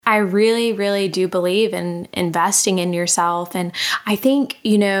I really, really do believe in investing in yourself. And I think,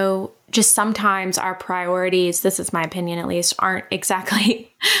 just sometimes our priorities, this is my opinion at least, aren't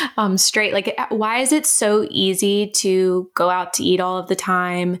exactly straight. Like, why is it so easy to go out to eat all of the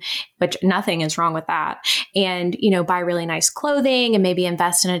time, which nothing is wrong with that, and, buy really nice clothing and maybe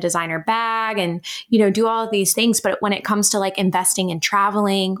invest in a designer bag and, do all of these things. But when it comes to like investing in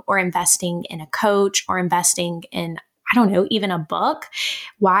traveling or investing in a coach or investing in, I don't know, even a book,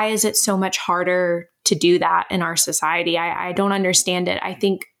 why is it so much harder to do that in our society? I don't understand it. I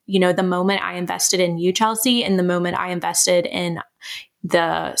think, the moment I invested in you, Chelsea, and the moment I invested in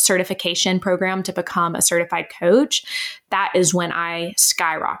the certification program to become a certified coach, that is when I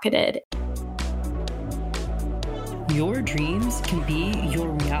skyrocketed. Your dreams can be your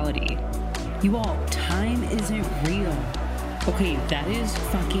reality. You all, time isn't real. Okay, that is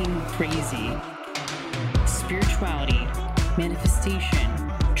fucking crazy. Spirituality,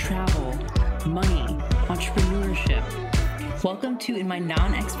 manifestation, travel, money, entrepreneurship. Welcome to In My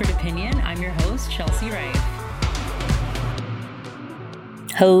Non-Expert Opinion. I'm your host, Chelsea Wright.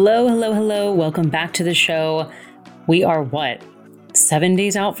 Hello. Welcome back to the show. We are 7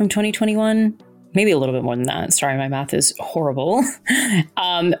 days out from 2021? Maybe a little bit more than that. Sorry, my math is horrible.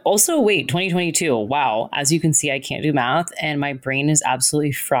 2022. Wow. As you can see, I can't do math and my brain is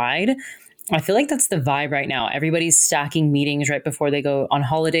absolutely fried. I feel like that's the vibe right now. Everybody's stacking meetings right before they go on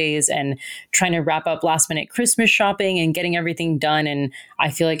holidays and trying to wrap up last minute Christmas shopping and getting everything done. And I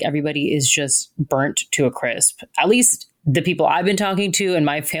feel like everybody is just burnt to a crisp. At least the people I've been talking to and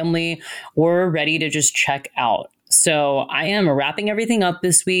my family were ready to just check out. So I am wrapping everything up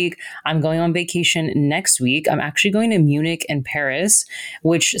this week. I'm going on vacation next week. I'm actually going to Munich and Paris,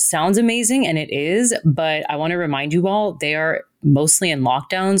 which sounds amazing, and it is. But I want to remind you all, they are mostly in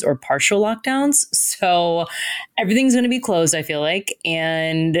lockdowns or partial lockdowns. So everything's going to be closed, I feel like,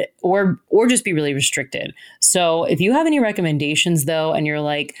 and or just be really restricted. So if you have any recommendations, though, and you're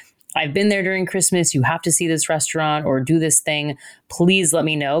like, I've been there during Christmas, you have to see this restaurant or do this thing, please let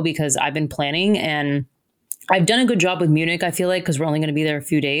me know, because I've been planning and I've done a good job with Munich, I feel like, because we're only going to be there a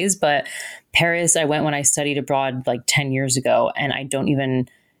few days. But Paris, I went when I studied abroad like 10 years ago, and I don't even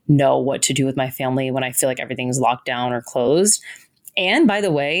know what to do with my family when I feel like everything's locked down or closed. And by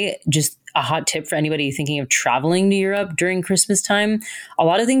the way, just a hot tip for anybody thinking of traveling to Europe during Christmas time, a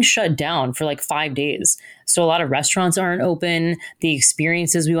lot of things shut down for like 5 days. So a lot of restaurants aren't open. The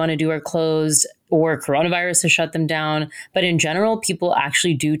experiences we want to do are closed, or coronavirus has shut them down. But in general, people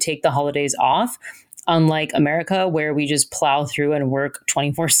actually do take the holidays off. Unlike America, where we just plow through and work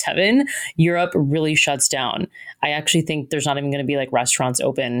 24/7, Europe really shuts down. I actually think there's not even going to be like restaurants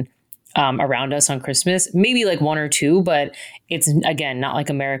open around us on Christmas, maybe like one or two, but it's, again, not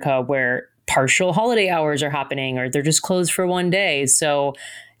like America where partial holiday hours are happening or they're just closed for one day. So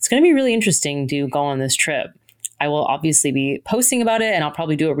it's going to be really interesting to go on this trip. I will obviously be posting about it and I'll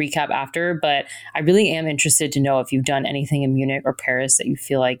probably do a recap after, but I really am interested to know if you've done anything in Munich or Paris that you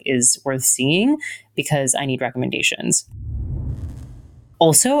feel like is worth seeing, because I need recommendations.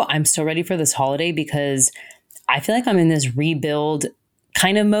 Also, I'm so ready for this holiday because I feel like I'm in this rebuild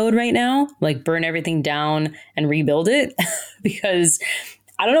kind of mode right now, like burn everything down and rebuild it because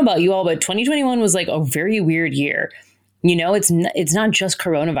I don't know about you all, but 2021 was like a very weird year. It's not just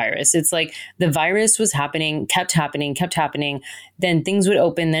coronavirus. It's like the virus was happening, kept happening. Then things would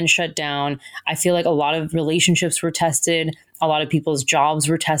open, then shut down. I feel like a lot of relationships were tested. A lot of people's jobs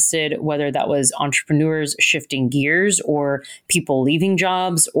were tested, whether that was entrepreneurs shifting gears or people leaving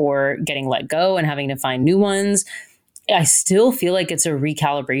jobs or getting let go and having to find new ones. I still feel like it's a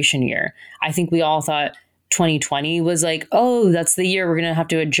recalibration year. I think we all thought 2020 was like, oh, that's the year we're going to have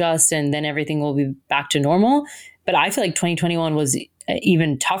to adjust and then everything will be back to normal. But I feel like 2021 was an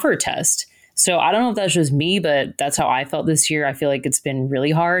even tougher test. So I don't know if that's just me, but that's how I felt this year. I feel like it's been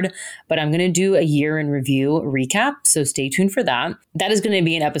really hard, but I'm going to do a year in review recap. So stay tuned for that. That is going to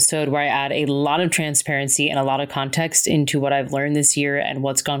be an episode where I add a lot of transparency and a lot of context into what I've learned this year and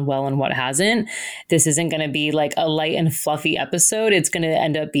what's gone well and what hasn't. This isn't going to be like a light and fluffy episode. It's going to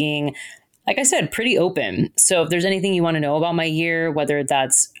end up being, like I said, pretty open. So if there's anything you want to know about my year, whether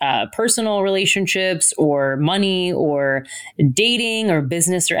that's personal relationships or money or dating or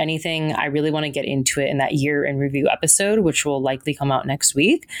business or anything, I really want to get into it in that year in review episode, which will likely come out next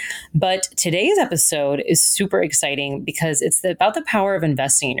week. But today's episode is super exciting because it's about the power of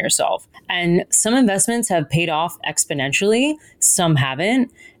investing in yourself. And some investments have paid off exponentially, some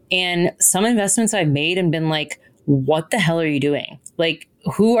haven't. And some investments I've made and been like, what the hell are you doing? Like,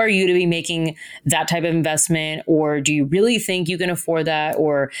 who are you to be making that type of investment? Or do you really think you can afford that?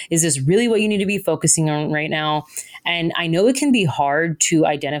 Or is this really what you need to be focusing on right now? And I know it can be hard to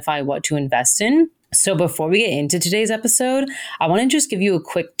identify what to invest in. So before we get into today's episode, I want to just give you a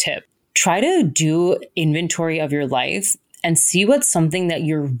quick tip. Try to do inventory of your life and see what's something that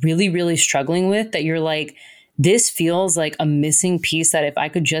you're really, really struggling with, that you're like, this feels like a missing piece that if I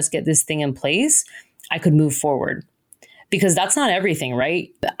could just get this thing in place, I could move forward. Because that's not everything, right?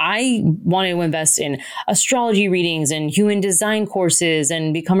 I want to invest in astrology readings and human design courses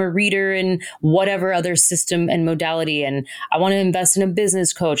and become a reader in whatever other system and modality. And I want to invest in a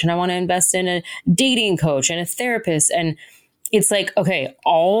business coach, and I want to invest in a dating coach and a therapist. And it's like, okay,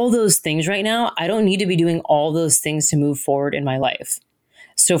 all those things right now, I don't need to be doing all those things to move forward in my life.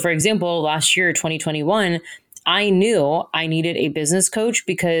 So for example, last year, 2021, I knew I needed a business coach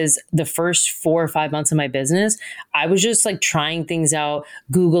because the first 4 or 5 months of my business, I was just like trying things out,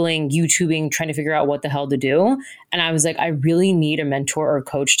 Googling, YouTubing, trying to figure out what the hell to do. And I was like, I really need a mentor or a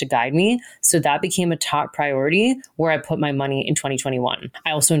coach to guide me. So that became a top priority where I put my money in 2021. I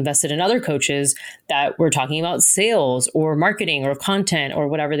also invested in other coaches that were talking about sales or marketing or content or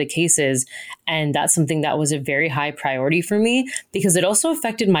whatever the case is. And that's something that was a very high priority for me because it also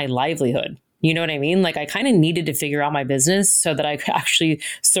affected my livelihood. You know what I mean? Like I kind of needed to figure out my business so that I could actually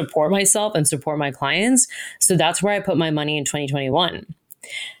support myself and support my clients. So that's where I put my money in 2021.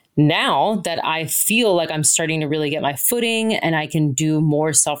 Now that I feel like I'm starting to really get my footing and I can do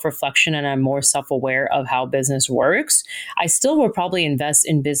more self-reflection and I'm more self-aware of how business works, I still will probably invest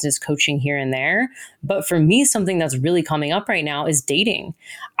in business coaching here and there. But for me, something that's really coming up right now is dating.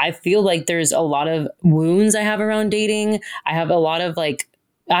 I feel like there's a lot of wounds I have around dating. I have a lot of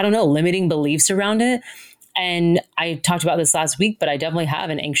limiting beliefs around it. And I talked about this last week, but I definitely have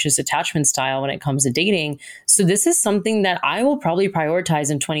an anxious attachment style when it comes to dating. So this is something that I will probably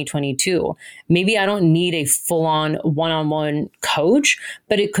prioritize in 2022. Maybe I don't need a full-on one-on-one coach,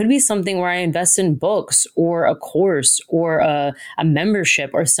 but it could be something where I invest in books or a course or a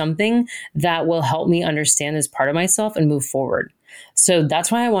membership or something that will help me understand this part of myself and move forward. So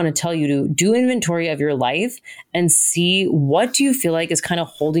that's why I want to tell you to do inventory of your life and see what do you feel like is kind of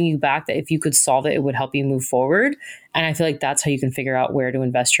holding you back, that if you could solve it, it would help you move forward. And I feel like that's how you can figure out where to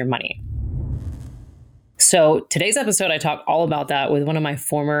invest your money. So today's episode, I talk all about that with one of my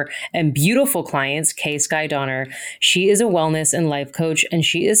former and beautiful clients, Kay Sky Donner. She is a wellness and life coach, and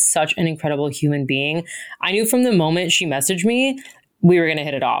she is such an incredible human being. I knew from the moment she messaged me, we were going to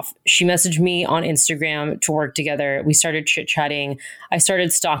hit it off. She messaged me on Instagram to work together. We started chit-chatting. I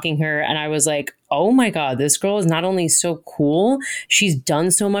started stalking her and I was like, oh my God, this girl is not only so cool, she's done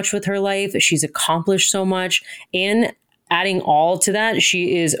so much with her life. She's accomplished so much. And adding all to that,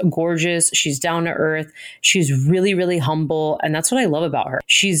 she is gorgeous. She's down to earth. She's really, really humble. And that's what I love about her.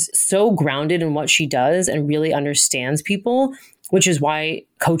 She's so grounded in what she does and really understands people, which is why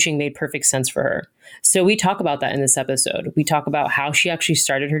coaching made perfect sense for her. So we talk about that in this episode. We talk about how she actually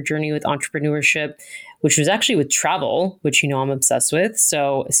started her journey with entrepreneurship, which was actually with travel, which I'm obsessed with.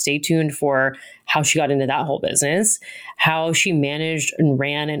 So stay tuned for how she got into that whole business, how she managed and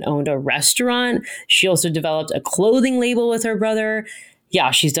ran and owned a restaurant. She also developed a clothing label with her brother.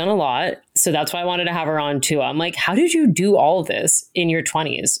 Yeah, she's done a lot. So that's why I wanted to have her on too. I'm like, how did you do all of this in your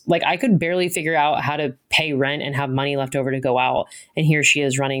 20s? Like I could barely figure out how to pay rent and have money left over to go out. And here she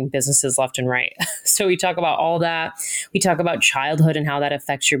is running businesses left and right. So we talk about all that. We talk about childhood and how that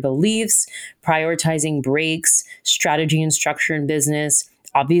affects your beliefs, prioritizing breaks, strategy and structure in business,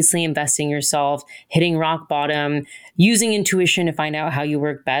 obviously investing yourself, hitting rock bottom, using intuition to find out how you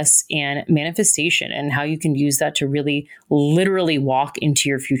work best, and manifestation and how you can use that to really literally walk into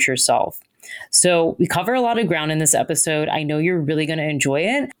your future self. So we cover a lot of ground in this episode. I know you're really going to enjoy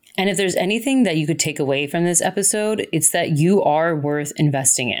it. And if there's anything that you could take away from this episode, it's that you are worth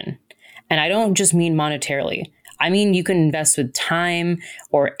investing in. And I don't just mean monetarily. I mean, you can invest with time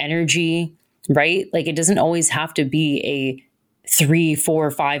or energy, right? Like it doesn't always have to be a 3,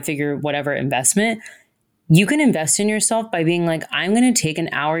 4, 5 figure, whatever investment. You can invest in yourself by being like, I'm going to take an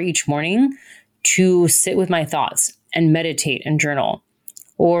hour each morning to sit with my thoughts and meditate and journal.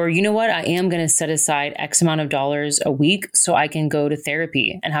 Or you know what? I am going to set aside X amount of dollars a week so I can go to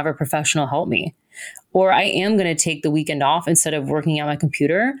therapy and have a professional help me. Or I am going to take the weekend off instead of working at my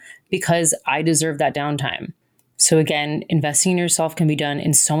computer because I deserve that downtime. So again, investing in yourself can be done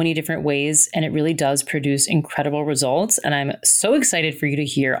in so many different ways, and it really does produce incredible results. And I'm so excited for you to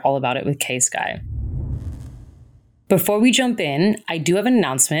hear all about it with Kay Sky. Before we jump in, I do have an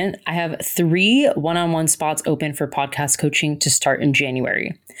announcement. I have 3 one-on-one spots open for podcast coaching to start in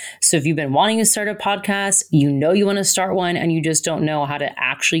January. So if you've been wanting to start a podcast, you know you want to start one and you just don't know how to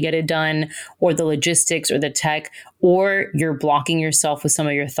actually get it done, or the logistics or the tech, or you're blocking yourself with some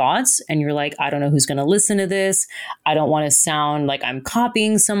of your thoughts and you're like, I don't know who's going to listen to this. I don't want to sound like I'm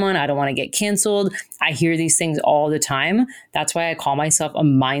copying someone. I don't want to get canceled. I hear these things all the time. That's why I call myself a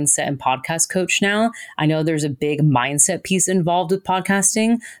mindset and podcast coach now. I know there's a big mindset piece involved with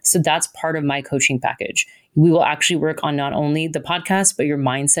podcasting. So that's part of my coaching package. We will actually work on not only the podcast, but your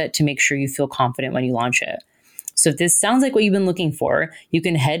mindset to make sure you feel confident when you launch it. So if this sounds like what you've been looking for, you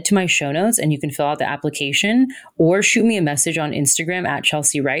can head to my show notes and you can fill out the application, or shoot me a message on Instagram at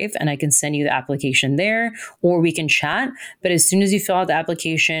Chelsea Rife and I can send you the application there, or we can chat. But as soon as you fill out the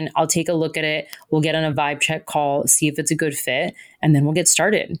application, I'll take a look at it. We'll get on a vibe check call, see if it's a good fit, and then we'll get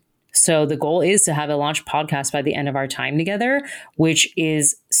started. So the goal is to have a launch podcast by the end of our time together, which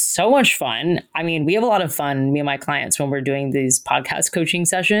is so much fun. I mean, we have a lot of fun, me and my clients, when we're doing these podcast coaching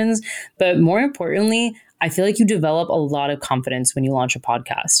sessions. But more importantly, I feel like you develop a lot of confidence when you launch a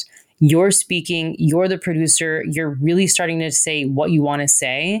podcast. You're speaking, you're the producer, you're really starting to say what you want to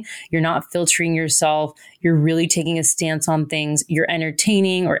say. You're not filtering yourself. You're really taking a stance on things. You're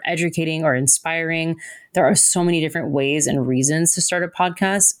entertaining or educating or inspiring. There are so many different ways and reasons to start a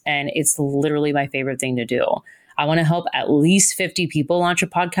podcast, and it's literally my favorite thing to do. I want to help at least 50 people launch a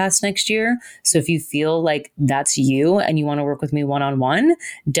podcast next year. So if you feel like that's you and you want to work with me one-on-one,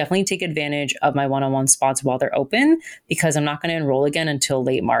 definitely take advantage of my one-on-one spots while they're open, because I'm not going to enroll again until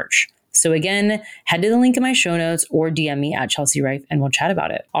late March. So again, head to the link in my show notes or DM me at Chelsea Rife and we'll chat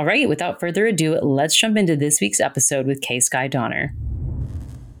about it. All right, without further ado, let's jump into this week's episode with Kay Sky Donner.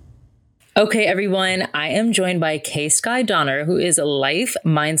 Okay, everyone, I am joined by Kay Sky Donner, who is a life,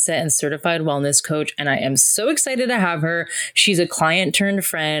 mindset, and certified wellness coach, and I am so excited to have her. She's a client turned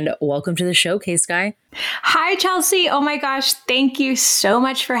friend. Welcome to the show, Kay Sky. Hi, Chelsea. Oh my gosh. Thank you so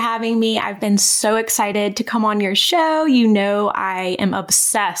much for having me. I've been so excited to come on your show. You know, I am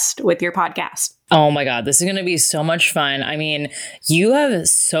obsessed with your podcast. Oh my God, this is going to be so much fun. I mean, you have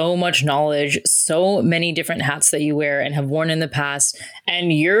so much knowledge, so many different hats that you wear and have worn in the past,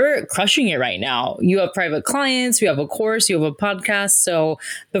 and you're crushing it right now. You have private clients, you have a course, you have a podcast. So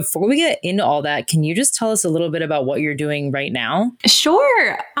before we get into all that, can you just tell us a little bit about what you're doing right now?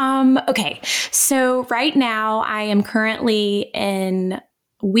 Sure. Okay. So right now I am currently in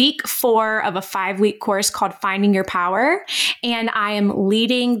week 4 of a 5-week course called Finding Your Power. And I am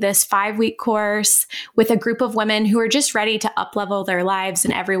leading this 5-week course with a group of women who are just ready to up-level their lives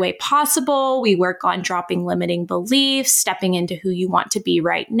in every way possible. We work on dropping limiting beliefs, stepping into who you want to be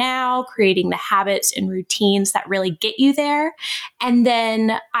right now, creating the habits and routines that really get you there. And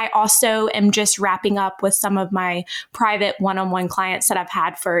then I also am just wrapping up with some of my private one-on-one clients that I've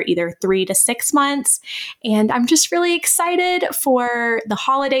had for either 3 to 6 months. And I'm just really excited for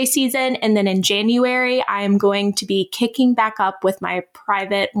the holiday season. And then in January, I am going to be kicking back up with my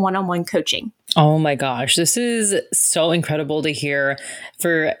private one-on-one coaching. Oh my gosh, this is so incredible to hear.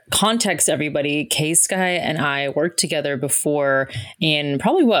 For context, everybody, Kay Sky and I worked together before in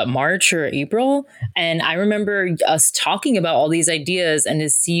probably March or April. And I remember us talking about all these ideas, and to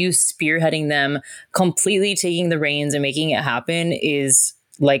see you spearheading them, completely taking the reins and making it happen is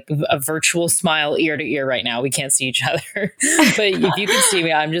like a virtual smile ear to ear right now. We can't see each other, but if you can see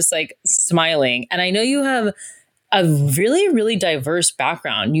me, I'm just like smiling. And I know you have a really, really diverse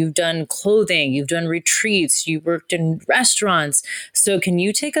background. You've done clothing, you've done retreats, you worked in restaurants. So can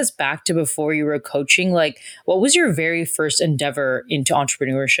you take us back to before you were coaching? Like, what was your very first endeavor into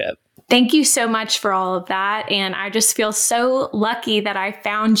entrepreneurship? Thank you so much for all of that. And I just feel so lucky that I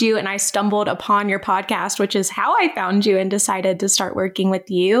found you and I stumbled upon your podcast, which is how I found you and decided to start working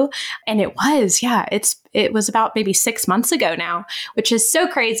with you. And it was about maybe 6 months ago now, which is so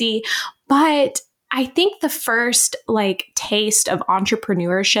crazy. But I think the first taste of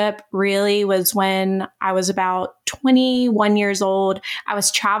entrepreneurship really was when I was about 21 years old. I was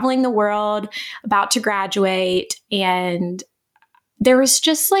traveling the world, about to graduate, and there was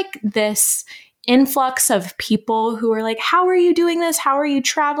just this influx of people who were like, how are you doing this? How are you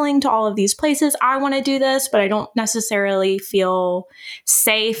traveling to all of these places? I want to do this, but I don't necessarily feel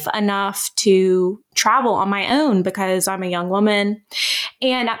safe enough to travel on my own because I'm a young woman.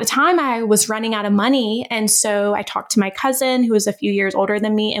 And at the time I was running out of money. And so I talked to my cousin who was a few years older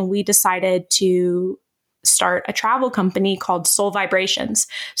than me, and we decided to start a travel company called Soul Vibrations.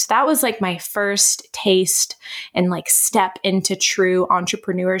 So that was my first taste and step into true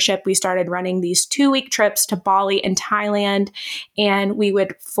entrepreneurship. We started running these 2-week trips to Bali and Thailand, and we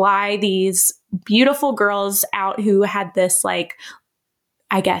would fly these beautiful girls out who had this like,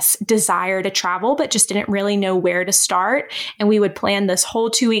 I guess, desire to travel, but just didn't really know where to start. And we would plan this whole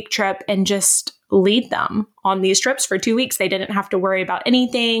 2-week trip and just lead them on these trips for 2 weeks. They didn't have to worry about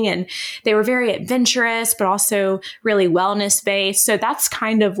anything. And they were very adventurous, but also really wellness based. So that's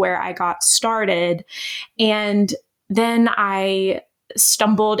kind of where I got started. And then I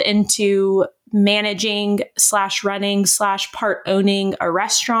stumbled into managing / running / part owning a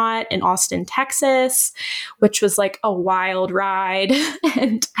restaurant in Austin, Texas, which was like a wild ride.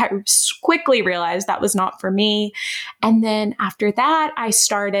 And I quickly realized that was not for me. And then after that, I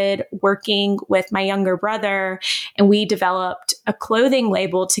started working with my younger brother and we developed a clothing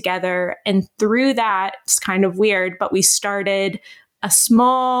label together. And through that, it's kind of weird, but we started a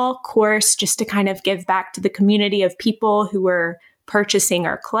small course just to kind of give back to the community of people who were purchasing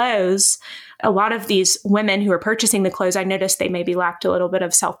our clothes. A lot of these women who were purchasing the clothes, I noticed they maybe lacked a little bit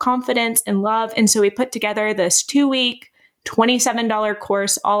of self-confidence and love. And so we put together this 2-week, $27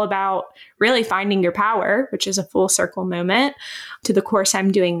 course all about really finding your power, which is a full circle moment to the course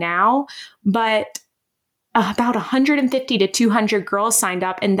I'm doing now. But about 150 to 200 girls signed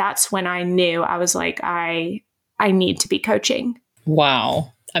up. And that's when I knew I was like, I need to be coaching.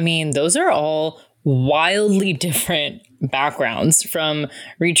 Wow. I mean, those are all wildly different backgrounds, from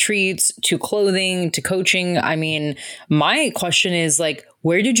retreats to clothing to coaching. I mean, my question is like,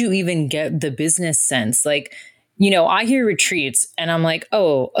 where did you even get the business sense? Like, I hear retreats and I'm like,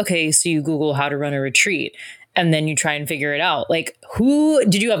 oh, okay. So you Google how to run a retreat and then you try and figure it out. Like,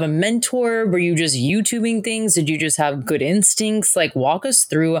 did you have a mentor? Were you just YouTubing things? Did you just have good instincts? Like, walk us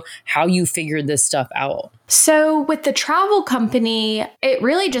through how you figured this stuff out. So with the travel company, it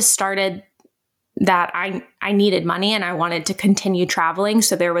really just started that I needed money and I wanted to continue traveling.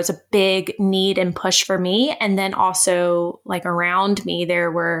 So there was a big need and push for me. And then also like around me,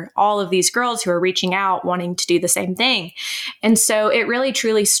 there were all of these girls who were reaching out, wanting to do the same thing. And so it really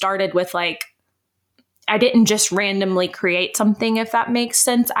truly started with like, I didn't just randomly create something, if that makes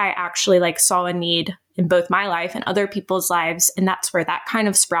sense. I actually like saw a need in both my life and other people's lives. And that's where that kind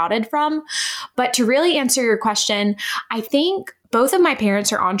of sprouted from. But to really answer your question, I think both of my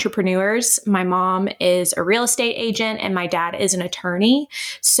parents are entrepreneurs. My mom is a real estate agent and my dad is an attorney.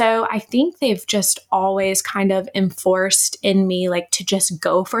 So I think they've just always kind of enforced in me like to just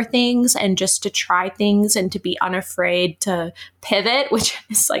go for things and just to try things and to be unafraid to pivot, which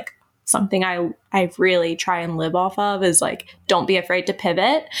is like something I really try and live off of, is like, don't be afraid to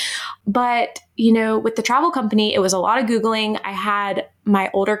pivot. But, with the travel company, it was a lot of Googling. I had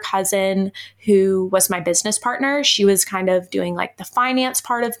my older cousin who was my business partner. She was kind of doing like the finance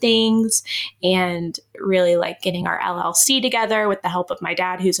part of things and really like getting our LLC together with the help of my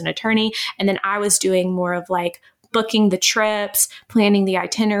dad, who's an attorney. And then I was doing more of like booking the trips, planning the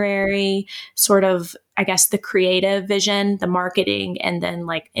itinerary, sort of, I guess, the creative vision, the marketing, and then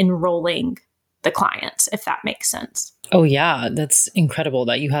like enrolling the clients, if that makes sense. Oh, yeah. That's incredible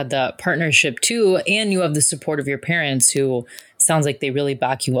that you had that partnership too. And you have the support of your parents who sounds like they really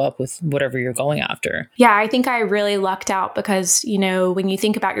back you up with whatever you're going after. Yeah, I think I really lucked out because, when you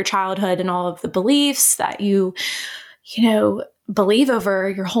think about your childhood and all of the beliefs that you believe over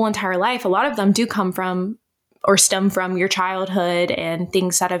your whole entire life, a lot of them do come from or stem from your childhood and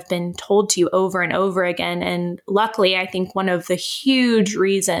things that have been told to you over and over again. And luckily, I think one of the huge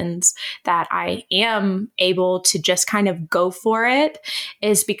reasons that I am able to just kind of go for it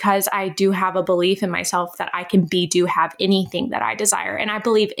is because I do have a belief in myself that I can be, do, have anything that I desire. And I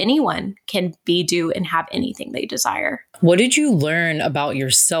believe anyone can be, do, and have anything they desire. What did you learn about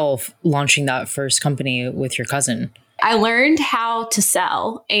yourself launching that first company with your cousin? I learned how to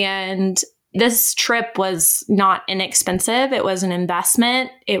sell, and this trip was not inexpensive. It was an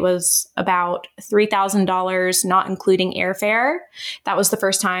investment. It was about $3,000, not including airfare. That was the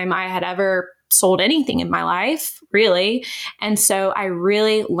first time I had ever sold anything in my life, really. And so I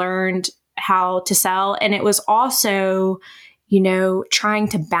really learned how to sell. And it was also, trying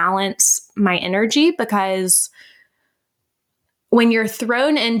to balance my energy, because when you're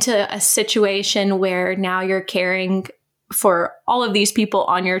thrown into a situation where now you're caring for all of these people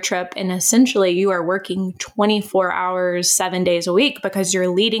on your trip, and essentially you are working 24 hours, 7 days a week, because you're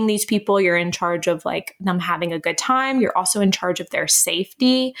leading these people. You're in charge of like them having a good time. You're also in charge of their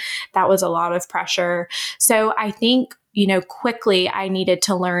safety. That was a lot of pressure. So I think, quickly I needed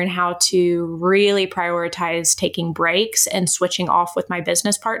to learn how to really prioritize taking breaks and switching off with my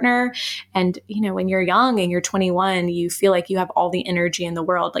business partner. And, when you're young and you're 21, you feel like you have all the energy in the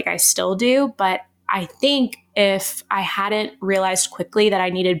world. Like I still do, but I think if I hadn't realized quickly that I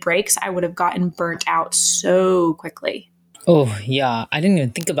needed breaks, I would have gotten burnt out so quickly. Oh, yeah. I didn't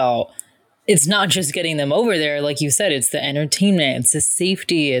even think about it's not just getting them over there. Like you said, it's the entertainment, it's the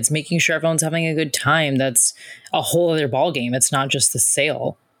safety, it's making sure everyone's having a good time. That's a whole other ballgame. It's not just the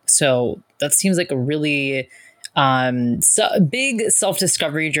sale. So that seems like a really big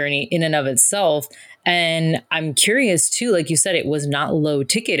self-discovery journey in and of itself. And I'm curious too, like you said, it was not low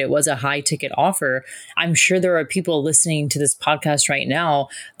ticket. It was a high ticket offer. I'm sure there are people listening to this podcast right now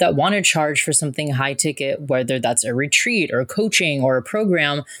that want to charge for something high ticket, whether that's a retreat or coaching or a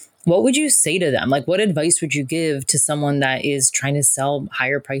program. What would you say to them? Like, what advice would you give to someone that is trying to sell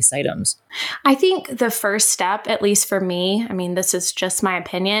higher price items? I think the first step, at least for me, I mean, this is just my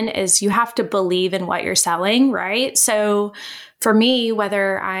opinion, is you have to believe in what you're selling, right? So for me,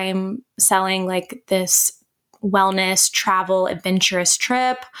 whether I'm selling like this wellness, travel, adventurous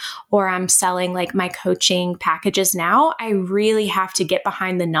trip, or I'm selling like my coaching packages now, I really have to get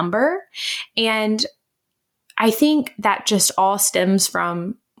behind the number. And I think that just all stems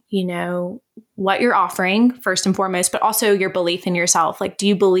from, you know, what you're offering first and foremost, but also your belief in yourself. Like, do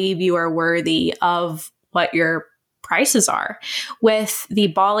you believe you are worthy of what your prices are? With the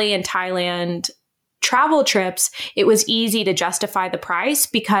Bali and Thailand travel trips, it was easy to justify the price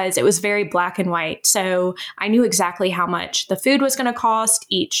because it was very black and white. So I knew exactly how much the food was going to cost,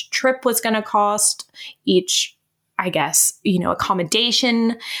 each trip was going to cost, each, I guess, you know,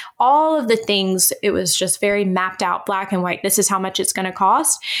 accommodation, all of the things. It was just very mapped out, black and white. This is how much it's going to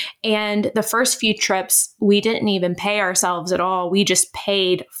cost. And the first few trips, we didn't even pay ourselves at all. We just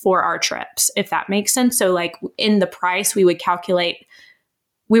paid for our trips, if that makes sense. So like in the price, we would calculate,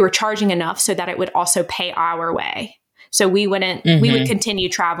 we were charging enough so that it would also pay our way. So we wouldn't, we would continue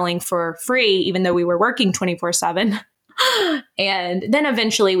traveling for free, even though we were working 24/7. And then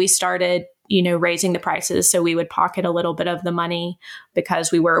eventually we started, you know, raising the prices. So we would pocket a little bit of the money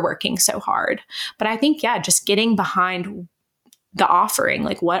because we were working so hard. But I think, yeah, just getting behind the offering,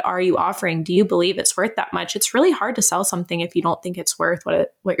 like, what are you offering? Do you believe it's worth that much? It's really hard to sell something if you don't think it's worth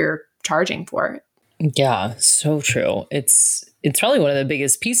what you're charging for it. Yeah, so true. It's probably one of the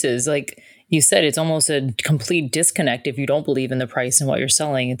biggest pieces. Like you said, it's almost a complete disconnect if you don't believe in the price and what you're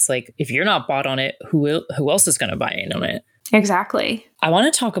selling. It's like, if you're not bought on it, who else is going to buy in on it? Exactly. I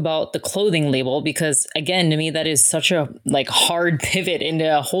want to talk about the clothing label because, again, to me, that is such a like hard pivot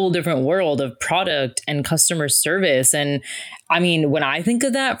into a whole different world of product and customer service. And I mean, when I think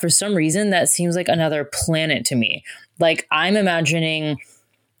of that, for some reason, that seems like another planet to me. Like, I'm imagining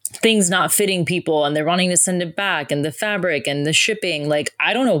things not fitting people and they're wanting to send it back, and the fabric and the shipping. Like,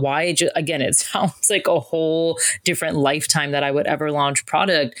 I don't know why. Again, it sounds like a whole different lifetime that I would ever launch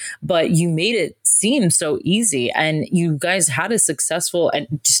product, but you made it seem so easy, and you guys had a successful and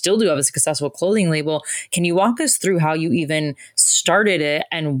still do have a successful clothing label. Can you walk us through how you even started it,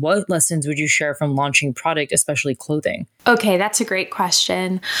 and what lessons would you share from launching product, especially clothing? Okay, that's a great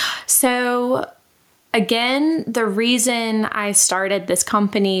question. So again, the reason I started this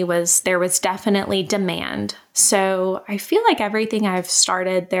company was there was definitely demand. So I feel like everything I've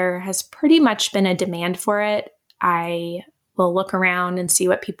started, there has pretty much been a demand for it. I will look around and see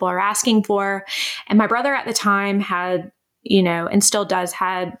what people are asking for. And my brother at the time had, you know, and still does,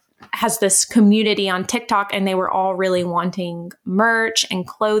 has this community on TikTok, and they were all really wanting merch and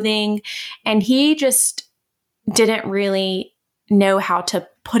clothing. And he just didn't really know how to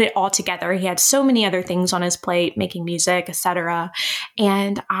put it all together. He had so many other things on his plate, making music, etc.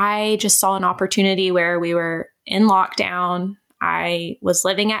 And I just saw an opportunity where we were in lockdown. I was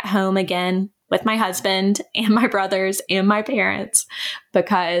living at home again with my husband and my brothers and my parents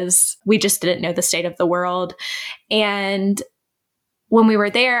because we just didn't know the state of the world. And when we were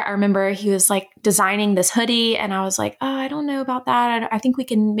there, I remember he was like designing this hoodie, and I was like, oh, I don't know about that. I think we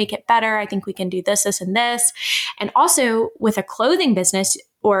can make it better. I think we can do this, this, and this. And also with a clothing business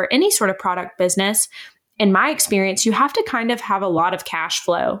or any sort of product business, in my experience, you have to kind of have a lot of cash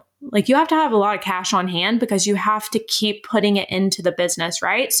flow. Like, you have to have a lot of cash on hand because you have to keep putting it into the business,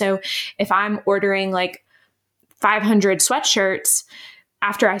 right? So if I'm ordering like 500 sweatshirts,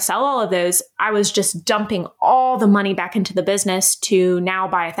 after I sell all of those, I was just dumping all the money back into the business to now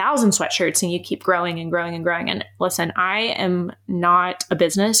buy 1,000 sweatshirts, and you keep growing and growing and growing. And listen, I am not a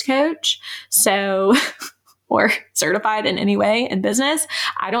business coach, so or certified in any way in business.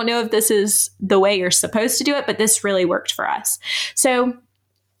 I don't know if this is the way you're supposed to do it, but this really worked for us. So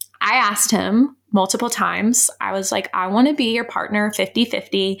I asked him multiple times. I was like, I want to be your partner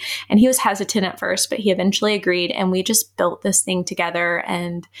 50-50. And he was hesitant at first, but he eventually agreed. And we just built this thing together.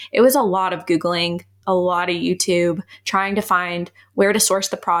 And it was a lot of Googling, a lot of YouTube, trying to find where to source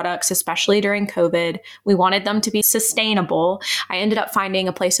the products, especially during COVID. We wanted them to be sustainable. I ended up finding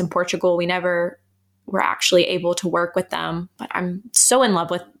a place in Portugal. We never were actually able to work with them, but I'm so in love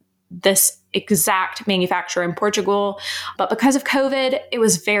with this exact manufacturer in Portugal. But because of COVID, it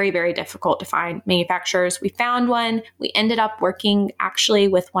was very, very difficult to find manufacturers. We found one. We ended up working actually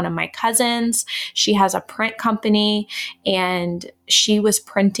with one of my cousins. She has a print company and she was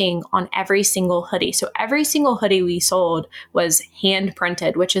printing on every single hoodie. So every single hoodie we sold was hand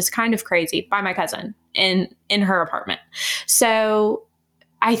printed, which is kind of crazy, by my cousin in her apartment. So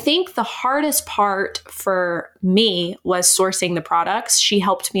I think the hardest part for me was sourcing the products. She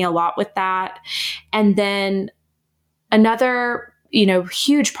helped me a lot with that. And then another,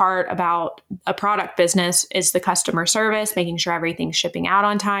 huge part about a product business is the customer service, making sure everything's shipping out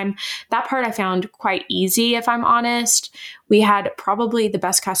on time. That part I found quite easy, if I'm honest. We had probably the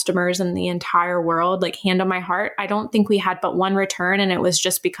best customers in the entire world, like hand on my heart. I don't think we had but one return, and it was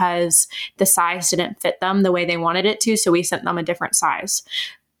just because the size didn't fit them the way they wanted it to. So we sent them a different size.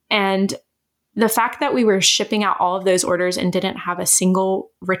 And the fact that we were shipping out all of those orders and didn't have a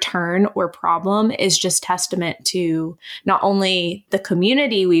single return or problem is just testament to not only the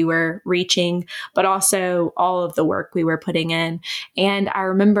community we were reaching, but also all of the work we were putting in. And I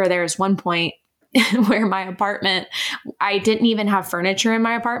remember there was one point where my apartment, I didn't even have furniture in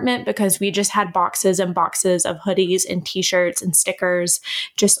my apartment because we just had boxes and boxes of hoodies and t-shirts and stickers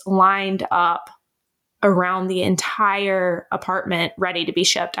just lined up around the entire apartment ready to be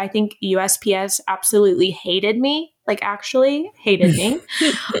shipped. I think USPS absolutely hated me, like actually hated me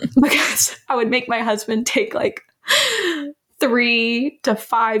because I would make my husband take like 3 to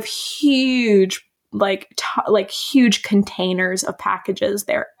 5 huge, huge containers of packages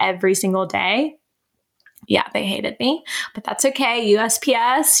there every single day. Yeah, they hated me, but that's okay.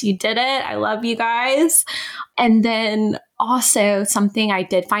 USPS, you did it. I love you guys. And then also something I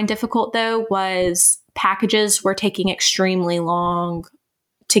did find difficult though was packages were taking extremely long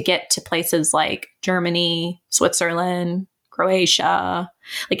to get to places like Germany, Switzerland, Croatia,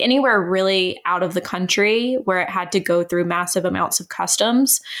 like anywhere really out of the country where it had to go through massive amounts of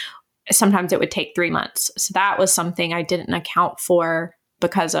customs. Sometimes it would take 3 months. So that was something I didn't account for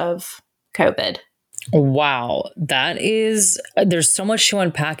because of COVID. Wow. There's so much to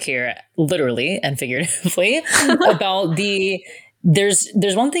unpack here, literally and figuratively, about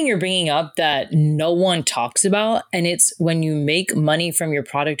there's one thing you're bringing up that no one talks about, and it's when you make money from your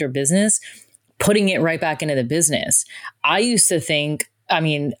product or business, putting it right back into the business. I used to think,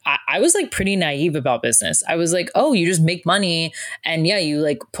 I was like pretty naive about business. I was like, oh, you just make money and yeah, you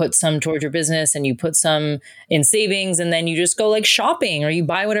like put some towards your business and you put some in savings and then you just go like shopping or you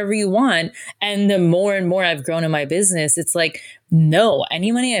buy whatever you want. And the more and more I've grown in my business, it's like, no,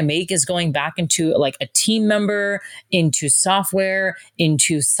 any money I make is going back into like a team member, into software,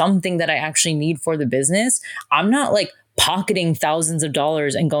 into something that I actually need for the business. I'm not like pocketing thousands of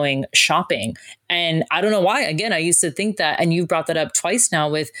dollars and going shopping. And I don't know why. Again, I used to think that, and you've brought that up twice now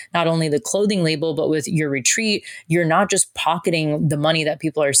with not only the clothing label, but with your retreat, you're not just pocketing the money that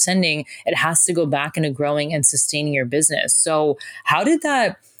people are sending. It has to go back into growing and sustaining your business. So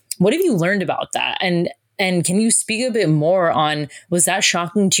what have you learned about that? And can you speak a bit more on, was that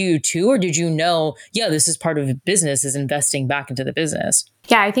shocking to you too? Or did you know, yeah, this is part of business, is investing back into the business?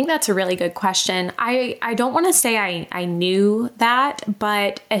 Yeah, I think that's a really good question. I don't want to say I knew that,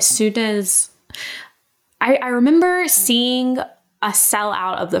 but as soon as I remember seeing a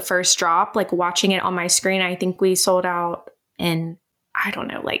sellout of the first drop, like watching it on my screen, I think we sold out in, I don't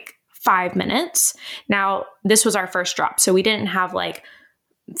know, like 5 minutes. Now, this was our first drop, so we didn't have like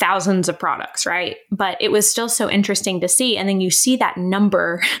thousands of products, right? But it was still so interesting to see. And then you see that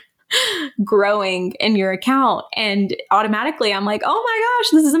number growing in your account and automatically I'm like, oh my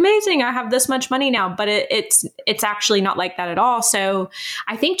gosh, this is amazing. I have this much money now, but it's actually not like that at all. So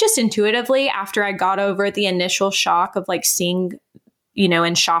I think just intuitively after I got over the initial shock of like seeing,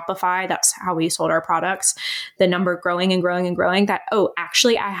 in Shopify, that's how we sold our products, the number growing and growing and growing, that, oh,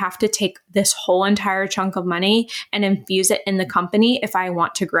 actually I have to take this whole entire chunk of money and infuse it in the company if I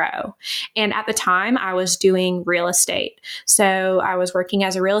want to grow. And at the time I was doing real estate. So I was working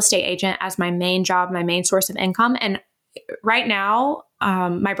as a real estate agent as my main job, my main source of income. And right now,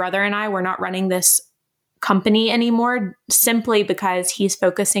 my brother and I were not running this company anymore simply because he's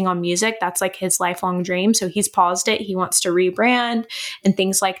focusing on music. That's like his lifelong dream. So he's paused it. He wants to rebrand and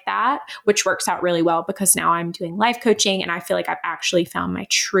things like that, which works out really well because now I'm doing life coaching and I feel like I've actually found my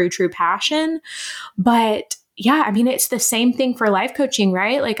true passion. But yeah, it's the same thing for life coaching,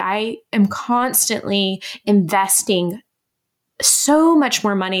 right? Like I am constantly investing so much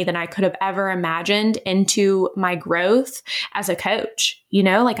more money than I could have ever imagined into my growth as a coach.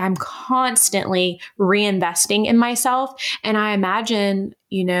 Like I'm constantly reinvesting in myself. And I imagine,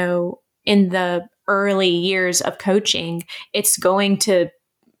 in the early years of coaching, it's going to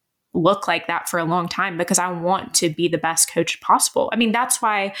look like that for a long time because I want to be the best coach possible. I mean, that's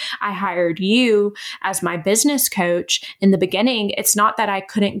why I hired you as my business coach in the beginning. It's not that I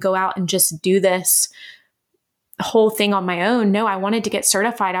couldn't go out and just do this whole thing on my own. No, I wanted to get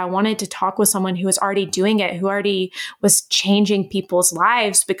certified. I wanted to talk with someone who was already doing it, who already was changing people's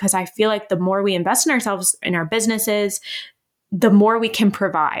lives, because I feel like the more we invest in ourselves, in our businesses, the more we can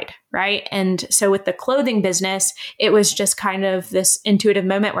provide, right? And so with the clothing business, it was just kind of this intuitive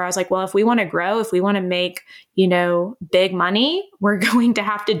moment where I was like, well, if we want to grow, if we want to make, big money, we're going to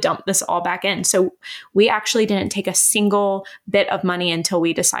have to dump this all back in. So we actually didn't take a single bit of money until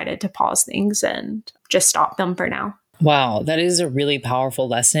we decided to pause things and just stop them for now. Wow, that is a really powerful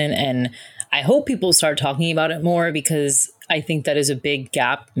lesson. And I hope people start talking about it more, because I think that is a big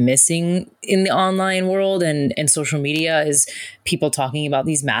gap missing in the online world and social media, is people talking about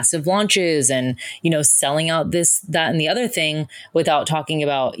these massive launches and, selling out this, that, and the other thing without talking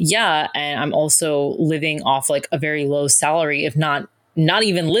about, and I'm also living off like a very low salary, if not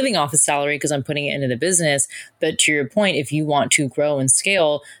even living off a salary because I'm putting it into the business. But to your point, if you want to grow and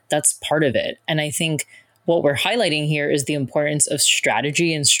scale, that's part of it. And I think what we're highlighting here is the importance of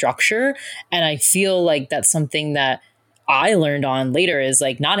strategy and structure. And I feel like that's something that I learned on later, is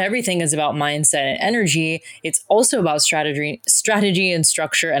like, not everything is about mindset and energy. It's also about strategy and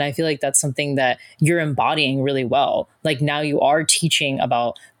structure. And I feel like that's something that you're embodying really well. Like, now you are teaching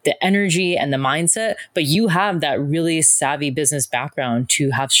about the energy and the mindset, but you have that really savvy business background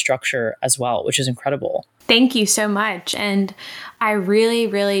to have structure as well, which is incredible. Thank you so much. And I really,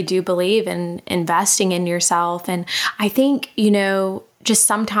 really do believe in investing in yourself. And I think, just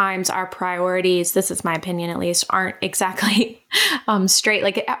sometimes our priorities, this is my opinion at least, aren't exactly straight.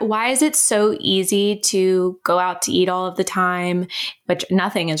 Like, why is it so easy to go out to eat all of the time, which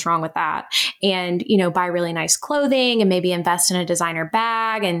nothing is wrong with that, and, buy really nice clothing and maybe invest in a designer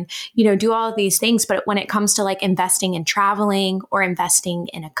bag and, do all of these things. But when it comes to like investing in traveling or investing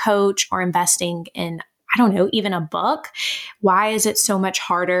in a coach or investing in, I don't know, even a book, why is it so much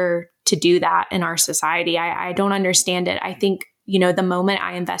harder to do that in our society? I don't understand it. I think, the moment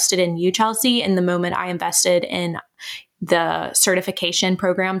I invested in you, Chelsea, and the moment I invested in the certification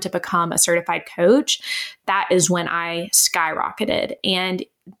program to become a certified coach, that is when I skyrocketed. And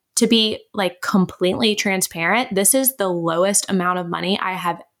to be like completely transparent, this is the lowest amount of money I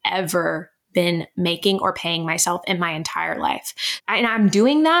have ever been making or paying myself in my entire life. And I'm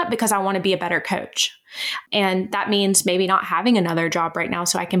doing that because I want to be a better coach. And that means maybe not having another job right now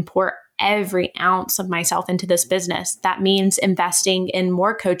so I can pour every ounce of myself into this business. That means investing in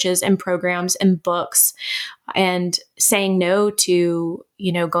more coaches and programs and books, and saying no to,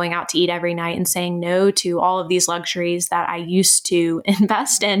 going out to eat every night, and saying no to all of these luxuries that I used to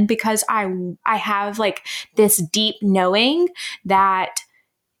invest in, because I have like this deep knowing that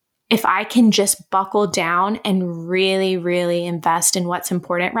if I can just buckle down and really, really invest in what's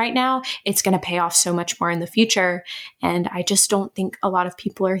important right now, it's going to pay off so much more in the future. And I just don't think a lot of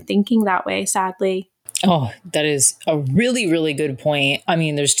people are thinking that way, sadly. Oh, that is a really, really good point. I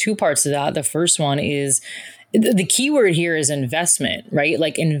mean, there's two parts to that. The first one is, the key word here is investment, right?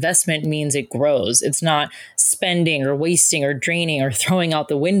 Like, investment means it grows. It's not spending or wasting or draining or throwing out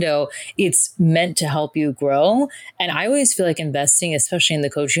the window. It's meant to help you grow. And I always feel like investing, especially in the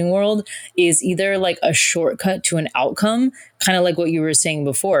coaching world, is either like a shortcut to an outcome, kind of like what you were saying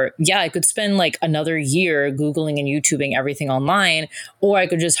before. Yeah, I could spend like another year Googling and YouTubing everything online, or I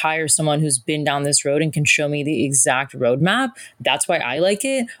could just hire someone who's been down this road and can show me the exact roadmap. That's why I like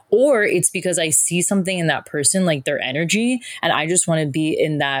it. Or it's because I see something in that person, like their energy, and I just want to be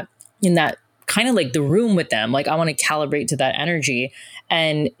in that kind of like the room with them. Like, I want to calibrate to that energy.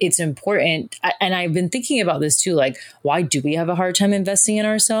 And it's important. And I've been thinking about this too. Like, why do we have a hard time investing in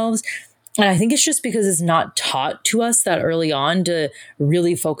ourselves? And I think it's just because it's not taught to us that early on to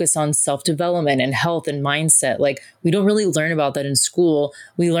really focus on self-development and health and mindset. Like, we don't really learn about that in school.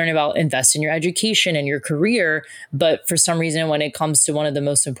 We learn about invest in your education and your career. But for some reason, when it comes to one of the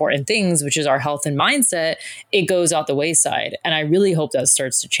most important things, which is our health and mindset, it goes out the wayside. And I really hope that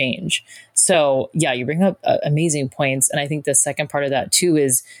starts to change. So yeah, you bring up amazing points. And I think the second part of that too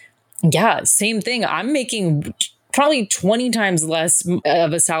is, same thing. I'm making probably 20 times less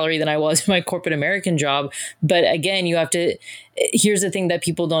of a salary than I was in my corporate American job. But again, here's the thing that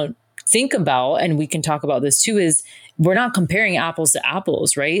people don't think about, and we can talk about this too, is we're not comparing apples to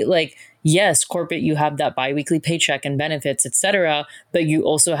apples, right? Like, yes, corporate, you have that biweekly paycheck and benefits, etc., but you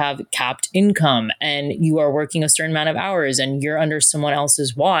also have capped income and you are working a certain amount of hours and you're under someone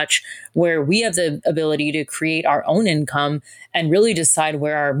else's watch, where we have the ability to create our own income and really decide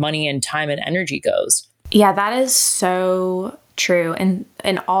where our money and time and energy goes. Yeah, that is so true, and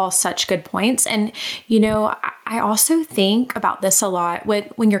all such good points. And, I also think about this a lot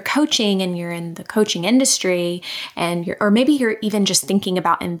when you're coaching and you're in the coaching industry or maybe you're even just thinking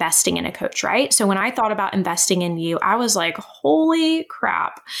about investing in a coach, right? So when I thought about investing in you, I was like, holy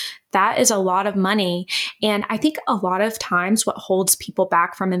crap, that is a lot of money. And I think a lot of times what holds people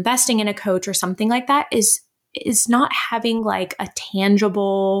back from investing in a coach or something like that is not having like a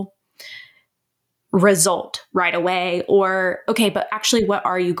tangible result right away, or, okay, but actually, what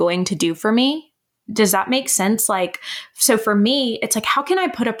are you going to do for me? Does that make sense? So for me, it's like, how can I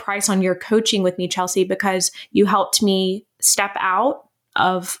put a price on your coaching with me, Chelsea? Because you helped me step out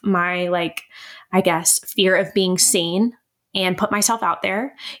of my, I guess, fear of being seen and put myself out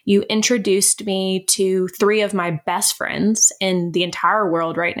there. You introduced me to 3 of my best friends in the entire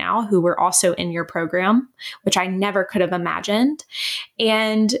world right now who were also in your program, which I never could have imagined.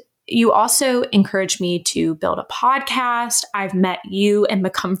 And you also encouraged me to build a podcast. I've met you and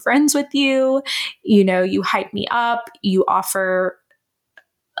become friends with you. You hype me up. You offer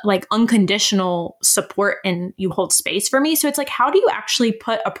unconditional support and you hold space for me. So it's like, how do you actually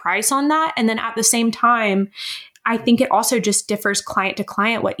put a price on that? And then at the same time, I think it also just differs client to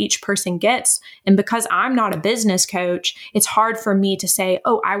client what each person gets. And because I'm not a business coach, it's hard for me to say,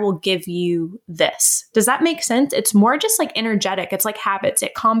 oh, I will give you this. Does that make sense? It's more just energetic. It's like habits.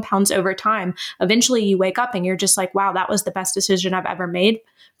 It compounds over time. Eventually you wake up and you're just like, wow, that was the best decision I've ever made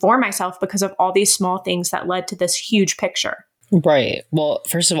for myself because of all these small things that led to this huge picture. Right. Well,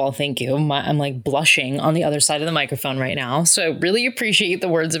 first of all, thank you. I'm blushing on the other side of the microphone right now. So I really appreciate the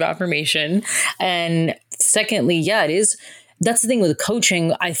words of affirmation. And secondly, yeah, that's the thing with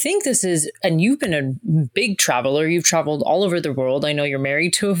coaching. I think this is, and you've been a big traveler. You've traveled all over the world. I know you're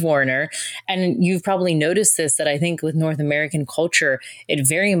married to a foreigner, and you've probably noticed this, that I think with North American culture, it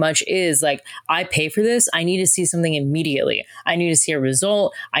very much is I pay for this. I need to see something immediately. I need to see a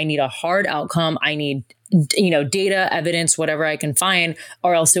result. I need a hard outcome. I need data, evidence, whatever I can find,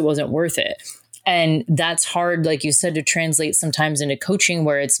 or else it wasn't worth it. And that's hard, like you said, to translate sometimes into coaching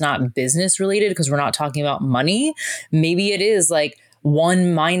where it's not business related because we're not talking about money. Maybe it is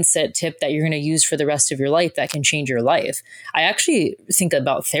one mindset tip that you're going to use for the rest of your life that can change your life. I actually think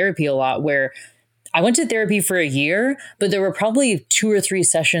about therapy a lot, where I went to therapy for a year, but there were probably 2 or 3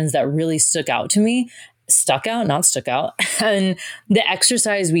 sessions that really stuck out to me. And the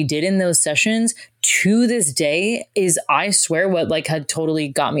exercise we did in those sessions to this day is, I swear, what had totally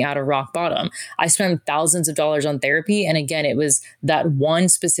got me out of rock bottom. I spent thousands of dollars on therapy. And again, it was that one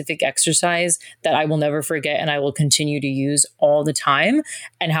specific exercise that I will never forget and I will continue to use all the time.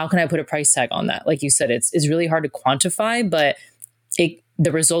 And how can I put a price tag on that? Like you said, it's really hard to quantify, but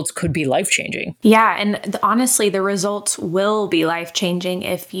the results could be life-changing. Yeah. And honestly, the results will be life-changing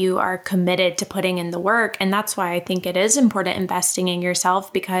if you are committed to putting in the work. And that's why I think it is important investing in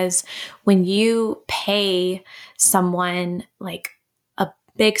yourself, because when you pay someone a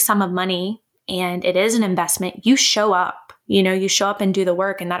big sum of money and it is an investment, you show up. You show up and do the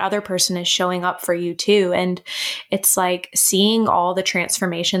work, and that other person is showing up for you too. And it's seeing all the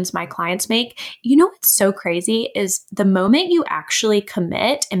transformations my clients make. What's so crazy is the moment you actually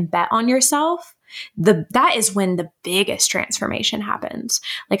commit and bet on yourself, that is when the biggest transformation happens.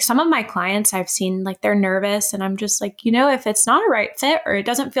 Some of my clients I've seen, they're nervous, and I'm just if it's not a right fit or it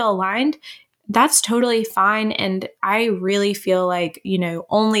doesn't feel aligned, that's totally fine. And I really feel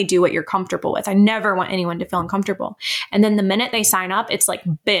only do what you're comfortable with. I never want anyone to feel uncomfortable. And then the minute they sign up, it's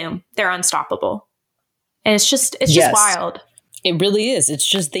boom, they're unstoppable. And it's just wild. It really is. It's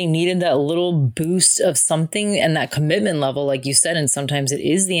just they needed that little boost of something and that commitment level, like you said. And sometimes it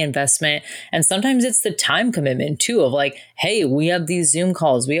is the investment, and sometimes it's the time commitment too, of hey, we have these Zoom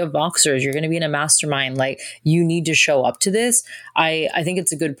calls, we have Voxers, you're going to be in a mastermind. You need to show up to this. I think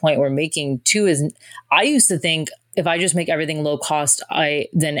it's a good point we're making too, is I used to think, if I just make everything low cost,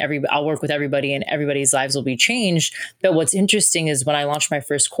 I'll work with everybody and everybody's lives will be changed. But what's interesting is when I launched my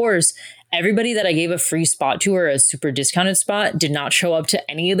first course, everybody that I gave a free spot to, or a super discounted spot, did not show up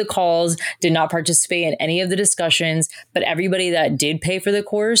to any of the calls, did not participate in any of the discussions. But everybody that did pay for the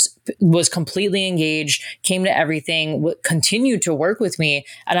course was completely engaged, came to everything, continued to work with me.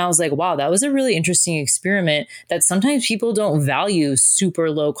 And I was like, wow, that was a really interesting experiment, that sometimes people don't value super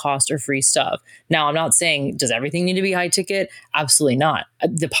low cost or free stuff. Now, I'm not saying, does everything need to be high ticket? Absolutely not.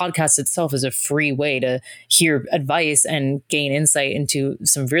 The podcast itself is a free way to hear advice and gain insight into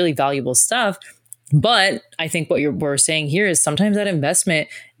some really valuable stuff. But I think what we're saying here is sometimes that investment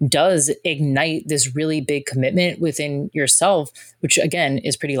does ignite this really big commitment within yourself, which again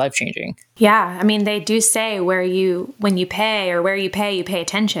is pretty life-changing. Yeah. I mean, they do say when you pay, you pay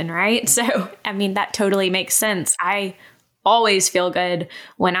attention, right? So, I mean, that totally makes sense. I always feel good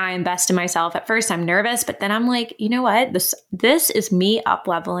when I invest in myself. At first I'm nervous, but then I'm like, you know what? This is me up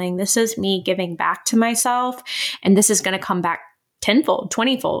leveling. This is me giving back to myself. And this is going to come back tenfold,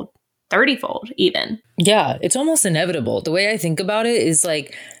 20-fold, 30-fold even. Yeah, it's almost inevitable. The way I think about it is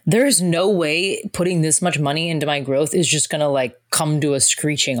like, there's no way putting this much money into my growth is just going to like come to a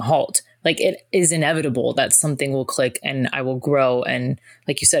screeching halt. Like, it is inevitable that something will click and I will grow and,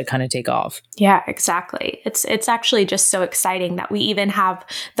 like you said, kind of take off. Yeah, exactly. It's actually just so exciting that we even have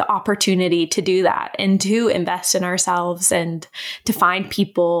the opportunity to do that and to invest in ourselves and to find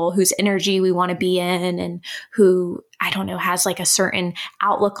people whose energy we want to be in and who, I don't know, has like a certain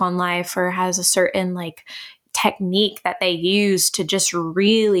outlook on life or has a certain like technique that they use to just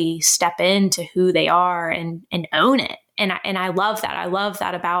really step into who they are and own it. And I love that. I love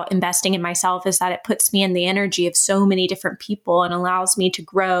that about investing in myself, is that it puts me in the energy of so many different people and allows me to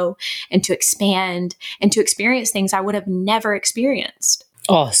grow and to expand and to experience things I would have never experienced.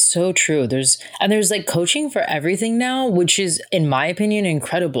 Oh, so true. There's like coaching for everything now, which is, in my opinion,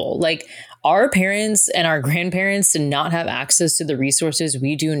 incredible. Like, our parents and our grandparents did not have access to the resources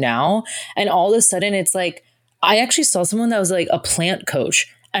we do now. And all of a sudden it's like, I actually saw someone that was like a plant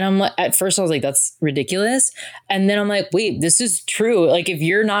coach. And I'm like, at first I was like, that's ridiculous. And then I'm like, wait, this is true. Like, if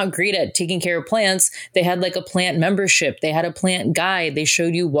you're not great at taking care of plants, they had like a plant membership. They had a plant guide. They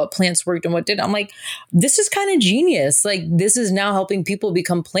showed you what plants worked and what didn't. I'm like, this is kind of genius. Like, this is now helping people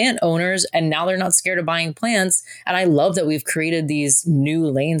become plant owners. And now they're not scared of buying plants. And I love that we've created these new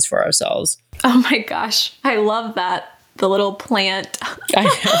lanes for ourselves. Oh my gosh. I love that. The little plant.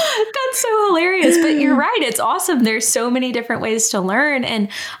 That's so hilarious. But you're right. It's awesome. There's so many different ways to learn. And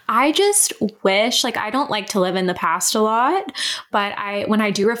I just wish, like, I don't like to live in the past a lot, but when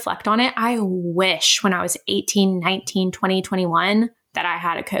I do reflect on it, I wish when I was 18, 19, 20, 21, that I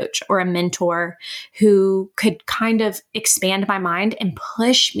had a coach or a mentor who could kind of expand my mind and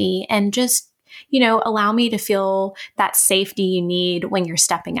push me and just, allow me to feel that safety you need when you're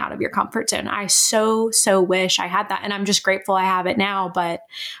stepping out of your comfort zone. I so wish I had that. And I'm just grateful I have it now. But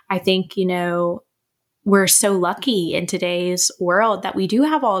I think, we're so lucky in today's world that we do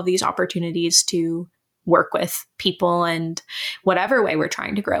have all of these opportunities to work with people and whatever way we're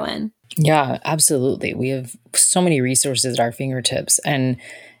trying to grow in. Yeah, absolutely. We have so many resources at our fingertips. And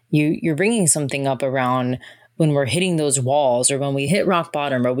you're bringing something up around when we're hitting those walls or when we hit rock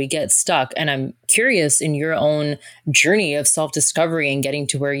bottom or we get stuck. And I'm curious, in your own journey of self-discovery and getting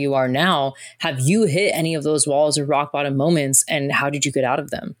to where you are now, have you hit any of those walls or rock bottom moments, and how did you get out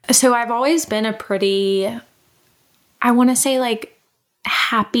of them? So I've always been a pretty, I want to say like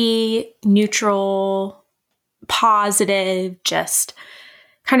happy, neutral, positive, just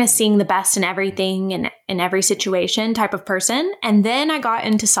kind of seeing the best in everything and in every situation type of person. And then I got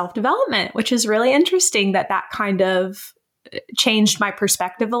into self-development, which is really interesting that kind of changed my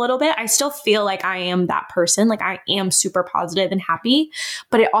perspective a little bit. I still feel like I am that person. Like, I am super positive and happy,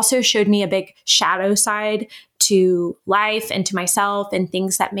 but it also showed me a big shadow side to life and to myself and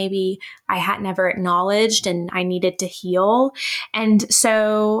things that maybe I had never acknowledged and I needed to heal. And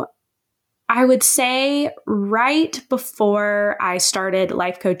so I would say right before I started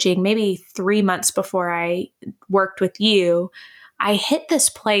life coaching, maybe 3 months before I worked with you, I hit this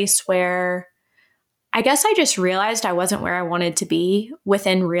place where I guess I just realized I wasn't where I wanted to be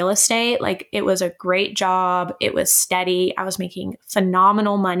within real estate. Like, it was a great job. It was steady. I was making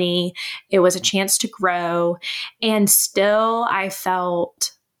phenomenal money. It was a chance to grow. And still I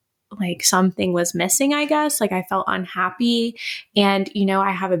felt like something was missing, I guess. Like, I felt unhappy. And,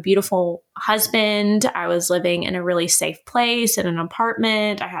 I have a beautiful husband. I was living in a really safe place in an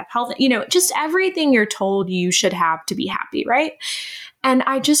apartment. I had health, just everything you're told you should have to be happy, right? And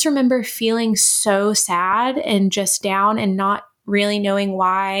I just remember feeling so sad and just down and not really knowing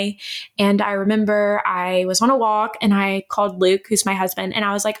why. And I remember I was on a walk and I called Luke, who's my husband, and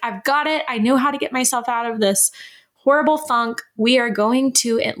I was like, I've got it. I know how to get myself out of this horrible funk. We are going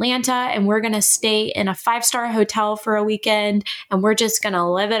to Atlanta and we're going to stay in a 5-star hotel for a weekend and we're just going to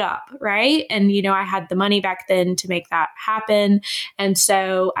live it up. Right. And, I had the money back then to make that happen. And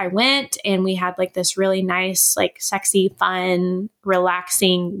so I went and we had like this really nice, like sexy, fun,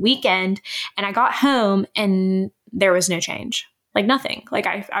 relaxing weekend. And I got home and there was no change, like nothing. Like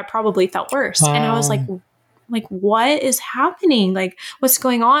I probably felt worse. Wow. And I was like, what is happening? Like, what's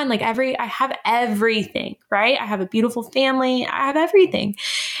going on? Like, I have everything, right? I have a beautiful family. I have everything.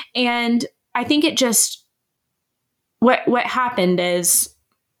 And I think it just, what happened is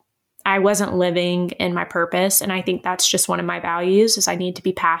I wasn't living in my purpose. And I think that's just one of my values is I need to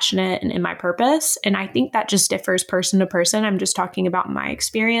be passionate and in my purpose. And I think that just differs person to person. I'm just talking about my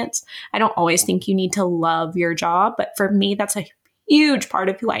experience. I don't always think you need to love your job, but for me, that's a huge part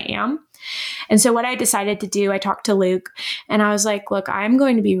of who I am. And so what I decided to do, I talked to Luke and I was like, look, I'm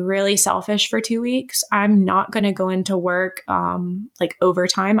going to be really selfish for 2 weeks. I'm not going to go into work like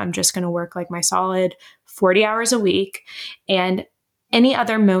overtime. I'm just going to work like my solid 40 hours a week. And any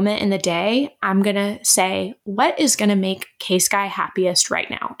other moment in the day, I'm going to say, what is going to make K-Sky happiest right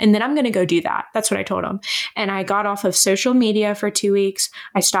now? And then I'm going to go do that. That's what I told him. And I got off of social media for 2 weeks.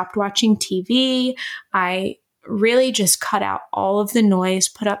 I stopped watching TV. I really just cut out all of the noise,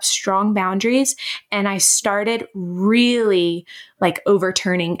 put up strong boundaries. And I started really like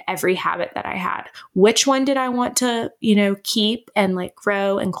overturning every habit that I had. Which one did I want to, keep and like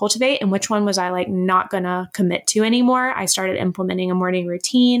grow and cultivate? And which one was I like not gonna commit to anymore? I started implementing a morning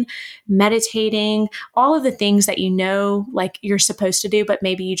routine, meditating, all of the things that like you're supposed to do, but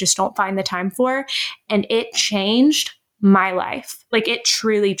maybe you just don't find the time for. And it changed my life. Like it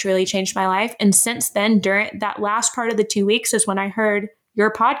truly, truly changed my life. And since then, during that last part of the 2 weeks is when I heard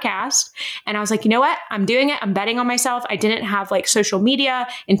your podcast and I was like, you know what? I'm doing it. I'm betting on myself. I didn't have like social media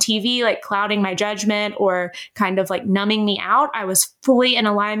and TV like clouding my judgment or kind of like numbing me out. I was fully in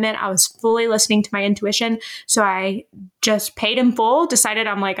alignment. I was fully listening to my intuition. So I just paid in full, decided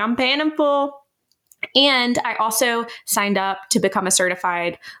I'm paying in full. And I also signed up to become a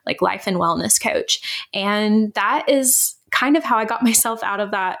certified like life and wellness coach. And that is kind of how I got myself out of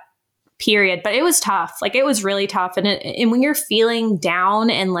that period. But it was tough. Like it was really tough. And when you're feeling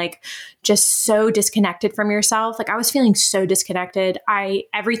down and like just so disconnected from yourself, like I was feeling so disconnected.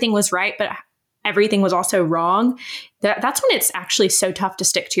 Everything was right, but everything was also wrong. That's when it's actually so tough to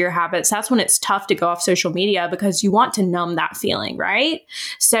stick to your habits. That's when it's tough to go off social media because you want to numb that feeling, right?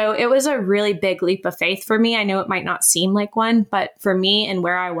 So it was a really big leap of faith for me. I know it might not seem like one, but for me and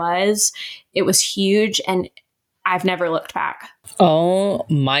where I was, it was huge and I've never looked back. Oh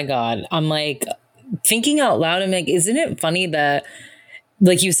my God. I'm like thinking out loud. I'm like, isn't it funny that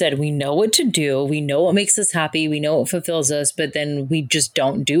like you said, we know what to do. We know what makes us happy. We know what fulfills us, but then we just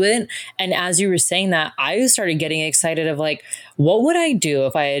don't do it. And as you were saying that, I started getting excited of like, what would I do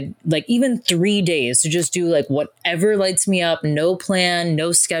if I had like even 3 days to just do like whatever lights me up, no plan,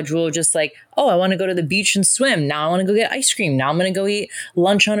 no schedule, just like, oh, I want to go to the beach and swim. Now I want to go get ice cream. Now I'm going to go eat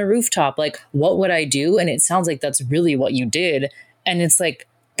lunch on a rooftop. Like, what would I do? And it sounds like that's really what you did. And it's like,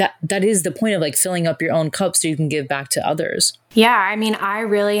 that is the point of like filling up your own cup so you can give back to others. Yeah. I mean, I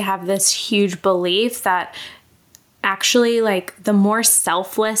really have this huge belief that actually like the more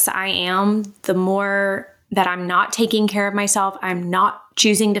selfless I am, the more that I'm not taking care of myself, I'm not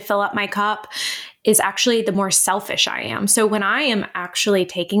choosing to fill up my cup, is actually the more selfish I am. So when I am actually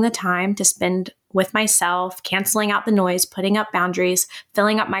taking the time to spend with myself, canceling out the noise, putting up boundaries,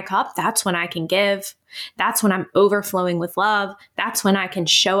 filling up my cup, that's when I can give. That's when I'm overflowing with love. That's when I can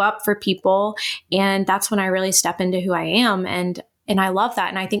show up for people. And that's when I really step into who I am. And I love that.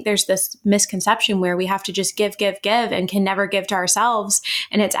 And I think there's this misconception where we have to just give, and can never give to ourselves.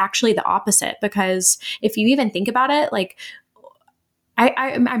 And it's actually the opposite, because if you even think about it, like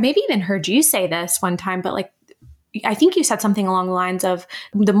I maybe even heard you say this one time, but like, I think you said something along the lines of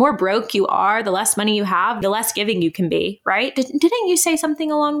the more broke you are, the less money you have, the less giving you can be, right? Didn't you say something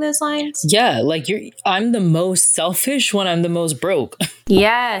along those lines? Yeah, like I'm the most selfish when I'm the most broke.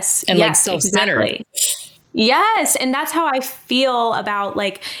 Yes. And like self-centered. Exactly. Yes. And that's how I feel about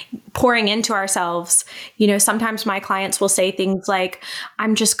like pouring into ourselves. You know, sometimes my clients will say things like,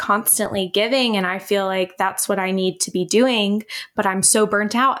 I'm just constantly giving and I feel like that's what I need to be doing, but I'm so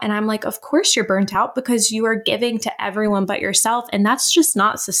burnt out. And I'm like, of course you're burnt out because you are giving to everyone but yourself. And that's just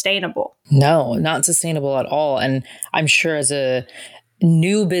not sustainable. No, not sustainable at all. And I'm sure as a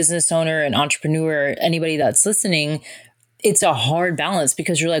new business owner and entrepreneur, anybody that's listening, it's a hard balance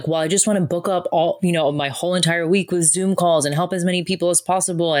because you're like, well, I just want to book up all, my whole entire week with Zoom calls and help as many people as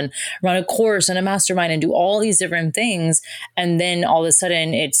possible and run a course and a mastermind and do all these different things. And then all of a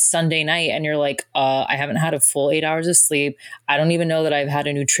sudden it's Sunday night and you're like, I haven't had a full 8 hours of sleep. I don't even know that I've had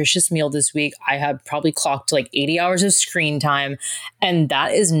a nutritious meal this week. I have probably clocked like 80 hours of screen time. And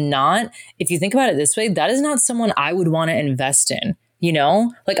that is not, if you think about it this way, that is not someone I would want to invest in.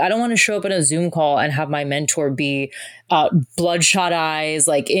 Like I don't want to show up in a Zoom call and have my mentor be bloodshot eyes,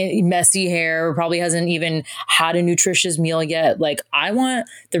 like messy hair, probably hasn't even had a nutritious meal yet. Like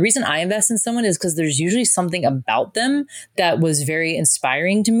the reason I invest in someone is because there's usually something about them that was very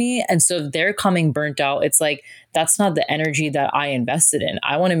inspiring to me. And so if they're coming burnt out, it's like, that's not the energy that I invested in.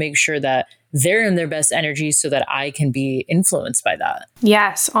 I want to make sure that they're in their best energy so that I can be influenced by that.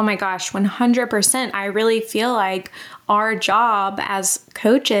 Yes. Oh my gosh, 100%. I really feel like our job as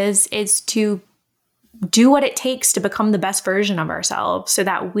coaches is to do what it takes to become the best version of ourselves so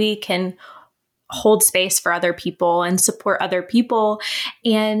that we can hold space for other people and support other people.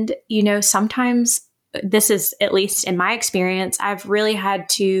 And, sometimes this is, at least in my experience, I've really had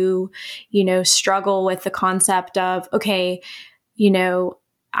to, struggle with the concept of, okay,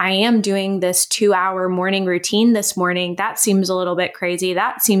 I am doing this 2-hour morning routine this morning. That seems a little bit crazy.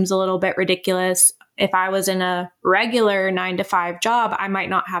 That seems a little bit ridiculous. If I was in a regular 9-to-5 job, I might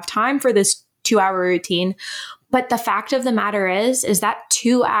not have time for this 2-hour routine. But the fact of the matter is that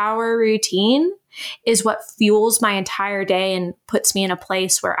 2-hour routine is what fuels my entire day and puts me in a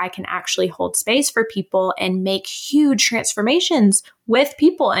place where I can actually hold space for people and make huge transformations with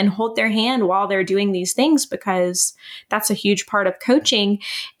people and hold their hand while they're doing these things, because that's a huge part of coaching.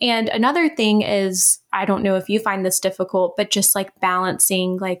 And another thing is, I don't know if you find this difficult, but just like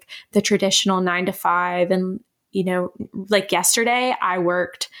balancing like the traditional 9-to-5 and, like yesterday I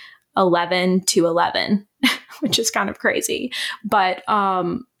worked 11 to 11, which is kind of crazy. But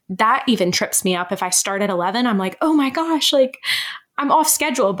that even trips me up. If I start at 11, I'm like, oh my gosh, like I'm off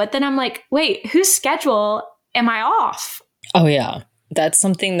schedule. But then I'm like, wait, whose schedule am I off? Oh, yeah. That's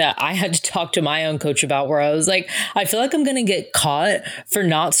something that I had to talk to my own coach about, where I was like, I feel like I'm going to get caught for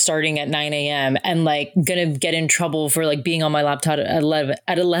not starting at 9 a.m. and like going to get in trouble for like being on my laptop at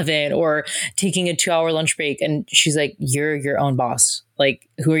 11 or taking a 2-hour lunch break. And she's like, you're your own boss. Like,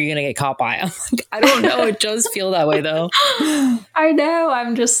 who are you going to get caught by? I'm like, I don't know. It does feel that way though. I know.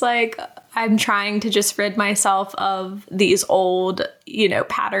 I'm just like, I'm trying to just rid myself of these old,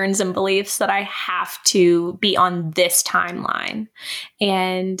 patterns and beliefs that I have to be on this timeline.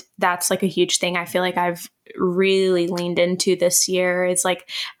 And that's like a huge thing I feel like I've really leaned into this year. It's like,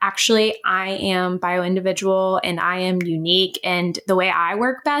 actually, I am bio-individual and I am unique. And the way I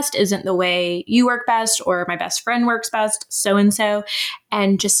work best isn't the way you work best or my best friend works best, so-and-so.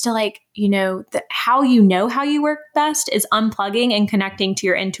 And just to like, how you work best is unplugging and connecting to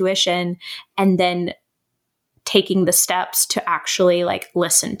your intuition and then taking the steps to actually like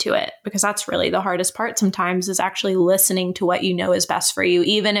listen to it, because that's really the hardest part sometimes, is actually listening to what is best for you,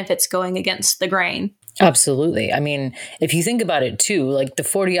 even if it's going against the grain. Absolutely. I mean, if you think about it too, like the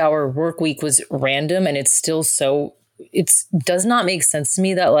 40-hour work week was random, and it's still it does not make sense to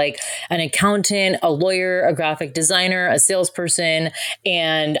me that like an accountant, a lawyer, a graphic designer, a salesperson,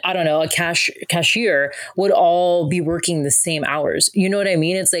 and I don't know, a cashier would all be working the same hours. You know what I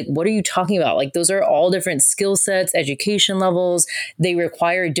mean? It's like, what are you talking about? Like, those are all different skill sets, education levels. They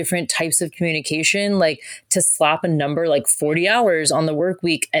require different types of communication. Like, to slap a number like 40 hours on the work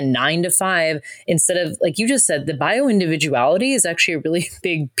week and 9 to 5, instead of, like you just said, the bio-individuality is actually a really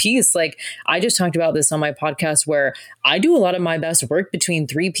big piece. Like, I just talked about this on my podcast, where I do a lot of my best work between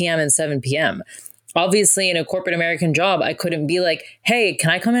 3 p.m. and 7 p.m. Obviously, in a corporate American job, I couldn't be like, hey, can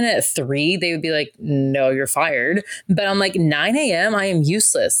I come in at 3? They would be like, no, you're fired. But I'm like, 9 a.m., I am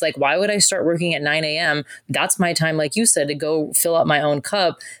useless. Like, why would I start working at 9 a.m.? That's my time, like you said, to go fill up my own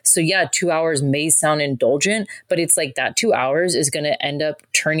cup. So yeah, 2 hours may sound indulgent, but it's like that 2 hours is going to end up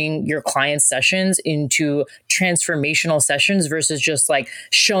turning your client sessions into transformational sessions versus just like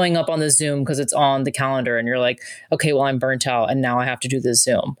showing up on the Zoom because it's on the calendar and you're like, okay, well, I'm burnt out and now I have to do this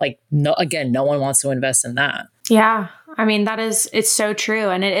Zoom. Like, no one wants to invest in that. Yeah. I mean, it's so true.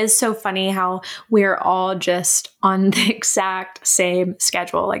 And it is so funny how we're all just on the exact same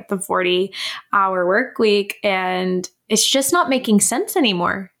schedule, like the 40-hour work week. And it's just not making sense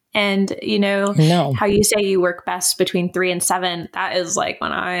anymore. And, No. How you say you work best between 3 and 7, that is like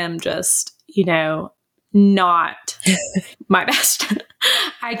when I am just, not my best.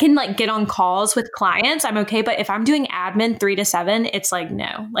 I can like get on calls with clients. I'm okay. But if I'm doing admin 3 to 7, it's like,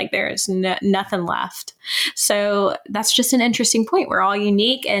 no, like there is nothing left. So that's just an interesting point. We're all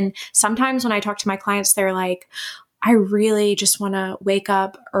unique. And sometimes when I talk to my clients, they're like, I really just want to wake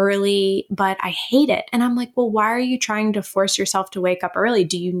up early, but I hate it. And I'm like, well, why are you trying to force yourself to wake up early?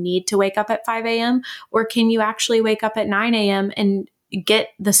 Do you need to wake up at 5 a.m.? Or can you actually wake up at 9 a.m. and get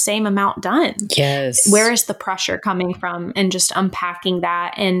the same amount done? Yes. Where is the pressure coming from? And just unpacking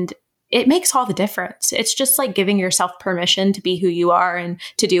that. And it makes all the difference. It's just like giving yourself permission to be who you are and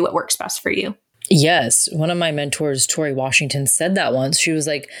to do what works best for you. Yes. One of my mentors, Tori Washington, said that once. She was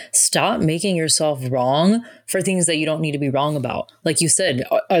like, stop making yourself wrong for things that you don't need to be wrong about. Like you said,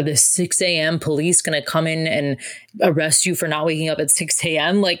 are the 6 a.m. police going to come in and arrest you for not waking up at 6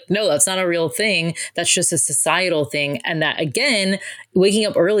 a.m.? Like, no, that's not a real thing. That's just a societal thing. And that, again, waking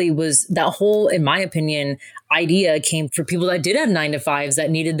up early was that whole, in my opinion, idea came for people that did have 9 to 5s that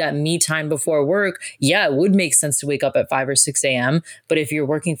needed that me time before work. Yeah, it would make sense to wake up at 5 or 6 a.m. But if you're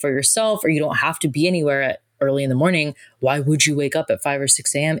working for yourself or you don't have to be anywhere at early in the morning, why would you wake up at 5 or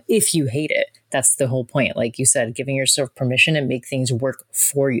 6 a.m. if you hate it? That's the whole point. Like you said, giving yourself permission and make things work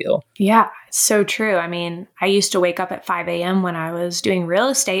for you. Yeah, so true. I mean, I used to wake up at 5 a.m. when I was doing real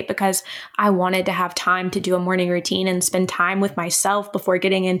estate because I wanted to have time to do a morning routine and spend time with myself before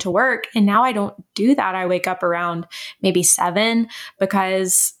getting into work. And now I don't do that. I wake up around maybe 7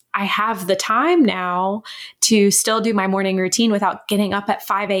 because I have the time now to still do my morning routine without getting up at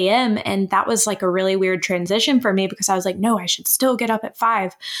 5 a.m. And that was like a really weird transition for me because I was like, no, I should still get up at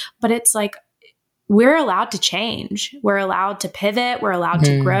 5. But it's like, we're allowed to change. We're allowed to pivot. We're allowed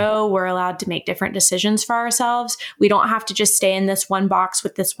to grow. We're allowed to make different decisions for ourselves. We don't have to just stay in this one box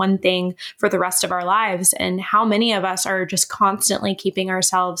with this one thing for the rest of our lives. And how many of us are just constantly keeping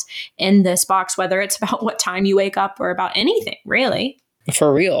ourselves in this box, whether it's about what time you wake up or about anything, really.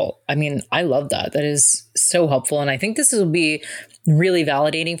 For real. I mean, I love that. That is so helpful. And I think this will be really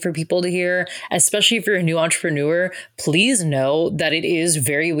validating for people to hear, especially if you're a new entrepreneur. Please know that it is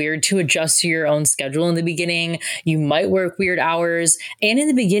very weird to adjust to your own schedule in the beginning. You might work weird hours. And in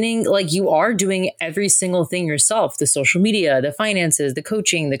the beginning, like you are doing every single thing yourself, the social media, the finances, the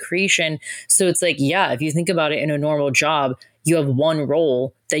coaching, the creation. So it's like, yeah, if you think about it in a normal job, you have one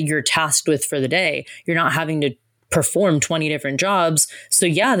role that you're tasked with for the day. You're not having to perform 20 different jobs. So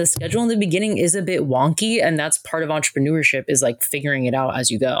yeah, the schedule in the beginning is a bit wonky. And that's part of entrepreneurship, is like figuring it out as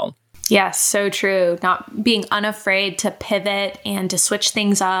you go. Yes, so true. Not being unafraid to pivot and to switch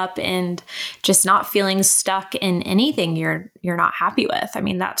things up and just not feeling stuck in anything you're not happy with. I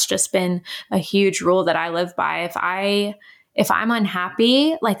mean, that's just been a huge rule that I live by. If I'm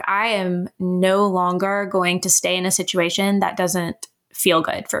unhappy, like I am no longer going to stay in a situation that doesn't feel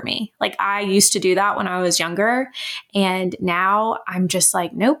good for me. Like I used to do that when I was younger, and now I'm just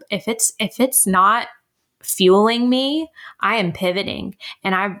like, nope, if it's not fueling me, I am pivoting,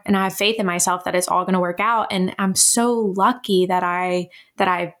 and I have faith in myself that it's all going to work out. And I'm so lucky that I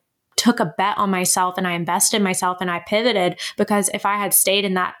took a bet on myself and I invested in myself and I pivoted, because if I had stayed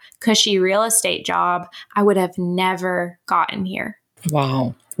in that cushy real estate job, I would have never gotten here.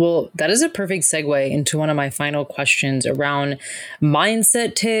 Wow. Well, that is a perfect segue into one of my final questions around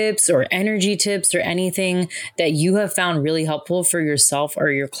mindset tips or energy tips or anything that you have found really helpful for yourself or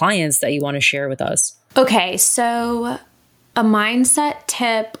your clients that you want to share with us. Okay, so a mindset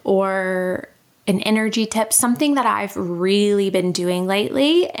tip or an energy tip, something that I've really been doing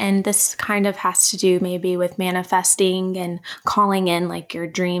lately, and this kind of has to do maybe with manifesting and calling in like your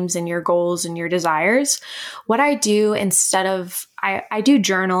dreams and your goals and your desires. What I do instead of, I do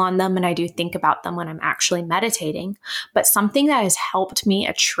journal on them and I do think about them when I'm actually meditating, but something that has helped me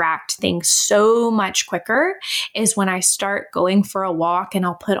attract things so much quicker is when I start going for a walk and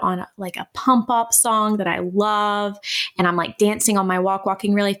I'll put on like a pump up song that I love and I'm like dancing on my walk,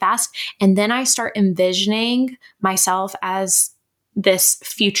 walking really fast. And then I start envisioning myself as this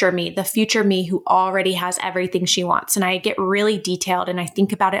future me, the future me who already has everything she wants. And I get really detailed and I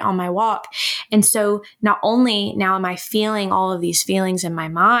think about it on my walk. And so not only now am I feeling all of these feelings in my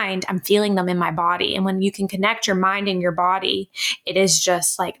mind, I'm feeling them in my body. And when you can connect your mind and your body, it is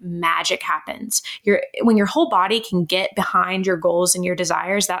just like magic happens. When your whole body can get behind your goals and your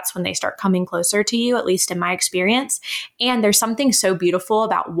desires, that's when they start coming closer to you, at least in my experience. And there's something so beautiful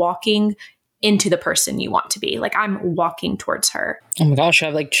about walking into the person you want to be. Like I'm walking towards her. Oh my gosh, I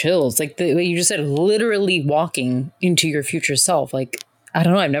have like chills. Like the way you just said, literally walking into your future self. Like, I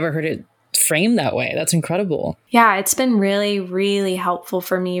don't know. I've never heard it framed that way. That's incredible. Yeah, it's been really, really helpful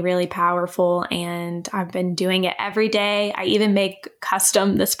for me, really powerful. And I've been doing it every day. I even make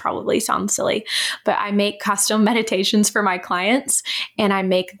custom, this probably sounds silly, but I make custom meditations for my clients and I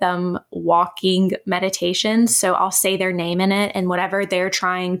make them walking meditations. So I'll say their name in it and whatever they're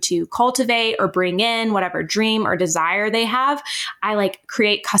trying to cultivate or bring in, whatever dream or desire they have, I like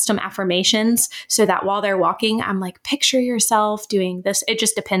create custom affirmations so that while they're walking, I'm like, picture yourself doing this. It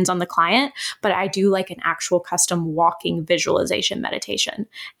just depends on the client, but I do like an actual custom walking visualization meditation.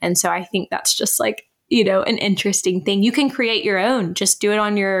 And so I think that's just like, an interesting thing. You can create your own, just do it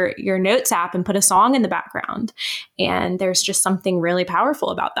on your notes app and put a song in the background. And there's just something really powerful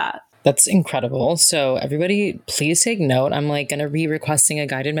about that. That's incredible. So everybody, please take note. I'm like going to be requesting a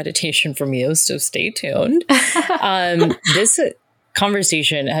guided meditation from you. So stay tuned. This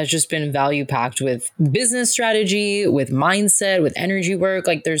conversation has just been value packed with business strategy, with mindset, with energy work.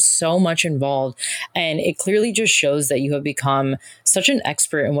 Like there's so much involved. And it clearly just shows that you have become such an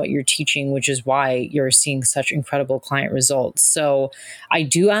expert in what you're teaching, which is why you're seeing such incredible client results. So I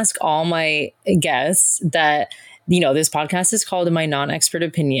do ask all my guests that, this podcast is called In My Non-Expert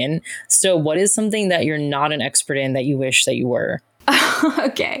Opinion. So what is something that you're not an expert in that you wish that you were?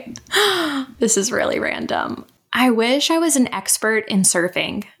 Okay. This is really random. I wish I was an expert in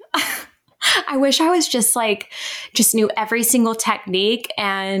surfing. I wish I was just knew every single technique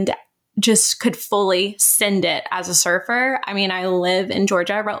and just could fully send it as a surfer. I mean, I live in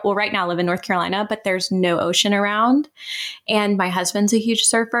Georgia. Well, right now I live in North Carolina, but there's no ocean around. And my husband's a huge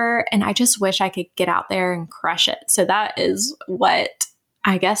surfer. And I just wish I could get out there and crush it. So that is what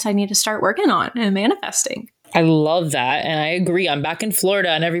I guess I need to start working on and manifesting. I love that. And I agree. I'm back in Florida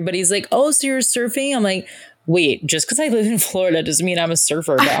and everybody's like, oh, so you're surfing? I'm like, wait, just because I live in Florida doesn't mean I'm a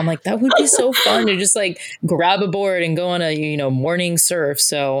surfer. But I'm like, that would be so fun to just grab a board and go on a, morning surf.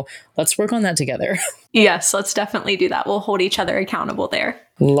 So let's work on that together. Yes, let's definitely do that. We'll hold each other accountable there.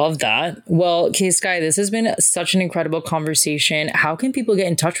 Love that. Well, K-Sky, this has been such an incredible conversation. How can people get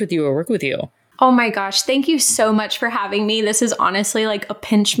in touch with you or work with you? Oh my gosh, thank you so much for having me. This is honestly like a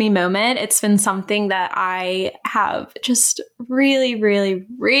pinch me moment. It's been something that I have just really, really,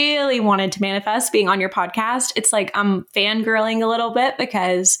 really wanted to manifest being on your podcast. It's like I'm fangirling a little bit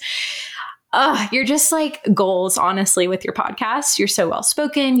because you're just like goals, honestly, with your podcast. You're so well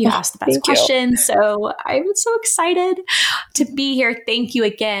spoken. You ask the best questions. So I'm so excited to be here. Thank you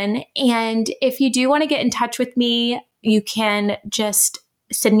again. And if you do want to get in touch with me, you can just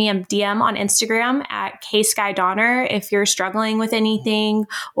send me a DM on Instagram at K-Sky Donner. If you're struggling with anything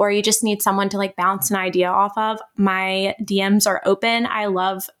or you just need someone to bounce an idea off of, my DMs are open. I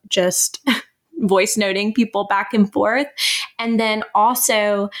love just voice noting people back and forth. And then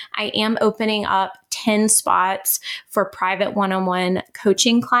also I am opening up 10 spots for private one-on-one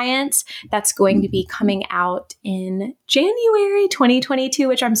coaching clients. That's going to be coming out in January 2022,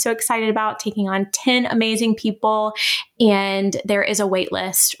 which I'm so excited about, taking on 10 amazing people. And there is a wait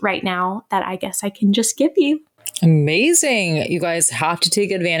list right now that I guess I can just give you. Amazing. You guys have to take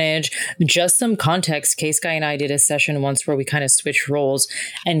advantage. Just some context. K-Sky and I did a session once where we kind of switched roles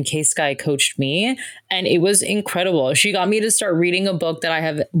and K-Sky coached me and it was incredible. She got me to start reading a book that I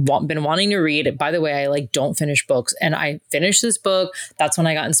have been wanting to read. By the way, I don't finish books and I finished this book. That's when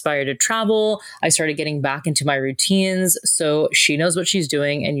I got inspired to travel. I started getting back into my routines. So she knows what she's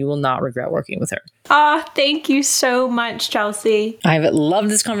doing and you will not regret working with her. Thank you so much, Chelsea. I've loved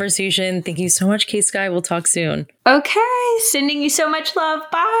this conversation. Thank you so much, K-Sky. We'll talk soon. Okay. Sending you so much love.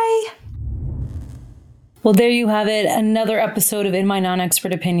 Bye. Well, there you have it. Another episode of In My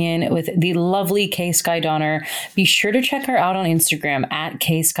Non-Expert Opinion with the lovely K-Sky Donner. Be sure to check her out on Instagram at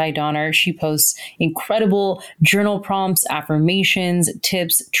K-Sky Donner. She posts incredible journal prompts, affirmations,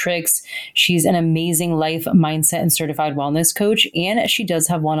 tips, tricks. She's an amazing life, mindset, and certified wellness coach. And she does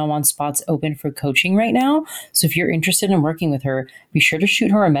have one-on-one spots open for coaching right now. So if you're interested in working with her, be sure to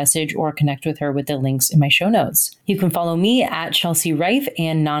shoot her a message or connect with her with the links in my show notes. You can follow me at Chelsea Rife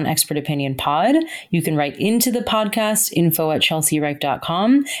and Non-Expert Opinion Pod. You can write into the podcast,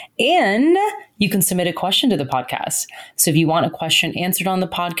 info@chelsearife.com, and you can submit a question to the podcast. So if you want a question answered on the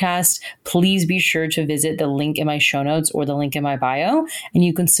podcast, please be sure to visit the link in my show notes or the link in my bio, and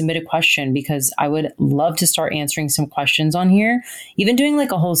you can submit a question because I would love to start answering some questions on here. Even doing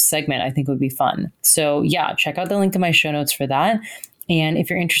a whole segment, I think would be fun. So yeah, check out the link in my show notes for that. And if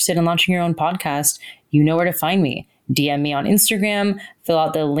you're interested in launching your own podcast, you know where to find me. DM me on Instagram, fill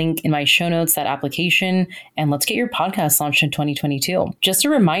out the link in my show notes, that application, and let's get your podcast launched in 2022. Just a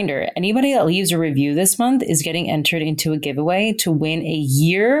reminder, anybody that leaves a review this month is getting entered into a giveaway to win a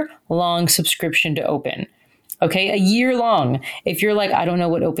year-long subscription to Open. Okay, a year long. If you're like, I don't know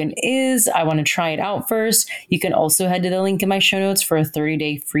what Open is, I want to try it out first, you can also head to the link in my show notes for a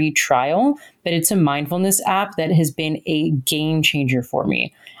 30-day free trial. But it's a mindfulness app that has been a game changer for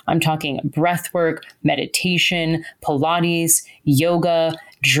me. I'm talking breath work, meditation, Pilates, yoga,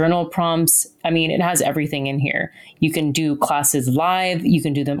 journal prompts. I mean, it has everything in here. You can do classes live. You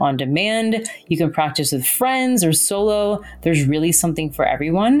can do them on demand. You can practice with friends or solo. There's really something for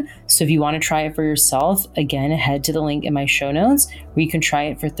everyone. So if you want to try it for yourself, again, head to the link in my show notes where you can try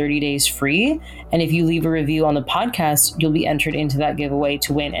it for 30 days free. And if you leave a review on the podcast, you'll be entered into that giveaway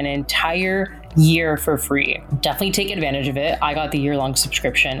to win an entire year for free. Definitely take advantage of it. I got the year-long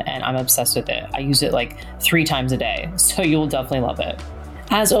subscription and I'm obsessed with it. I use it 3 times a day. So you will definitely love it.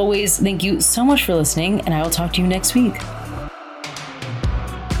 As always, thank you so much for listening, and I will talk to you next week.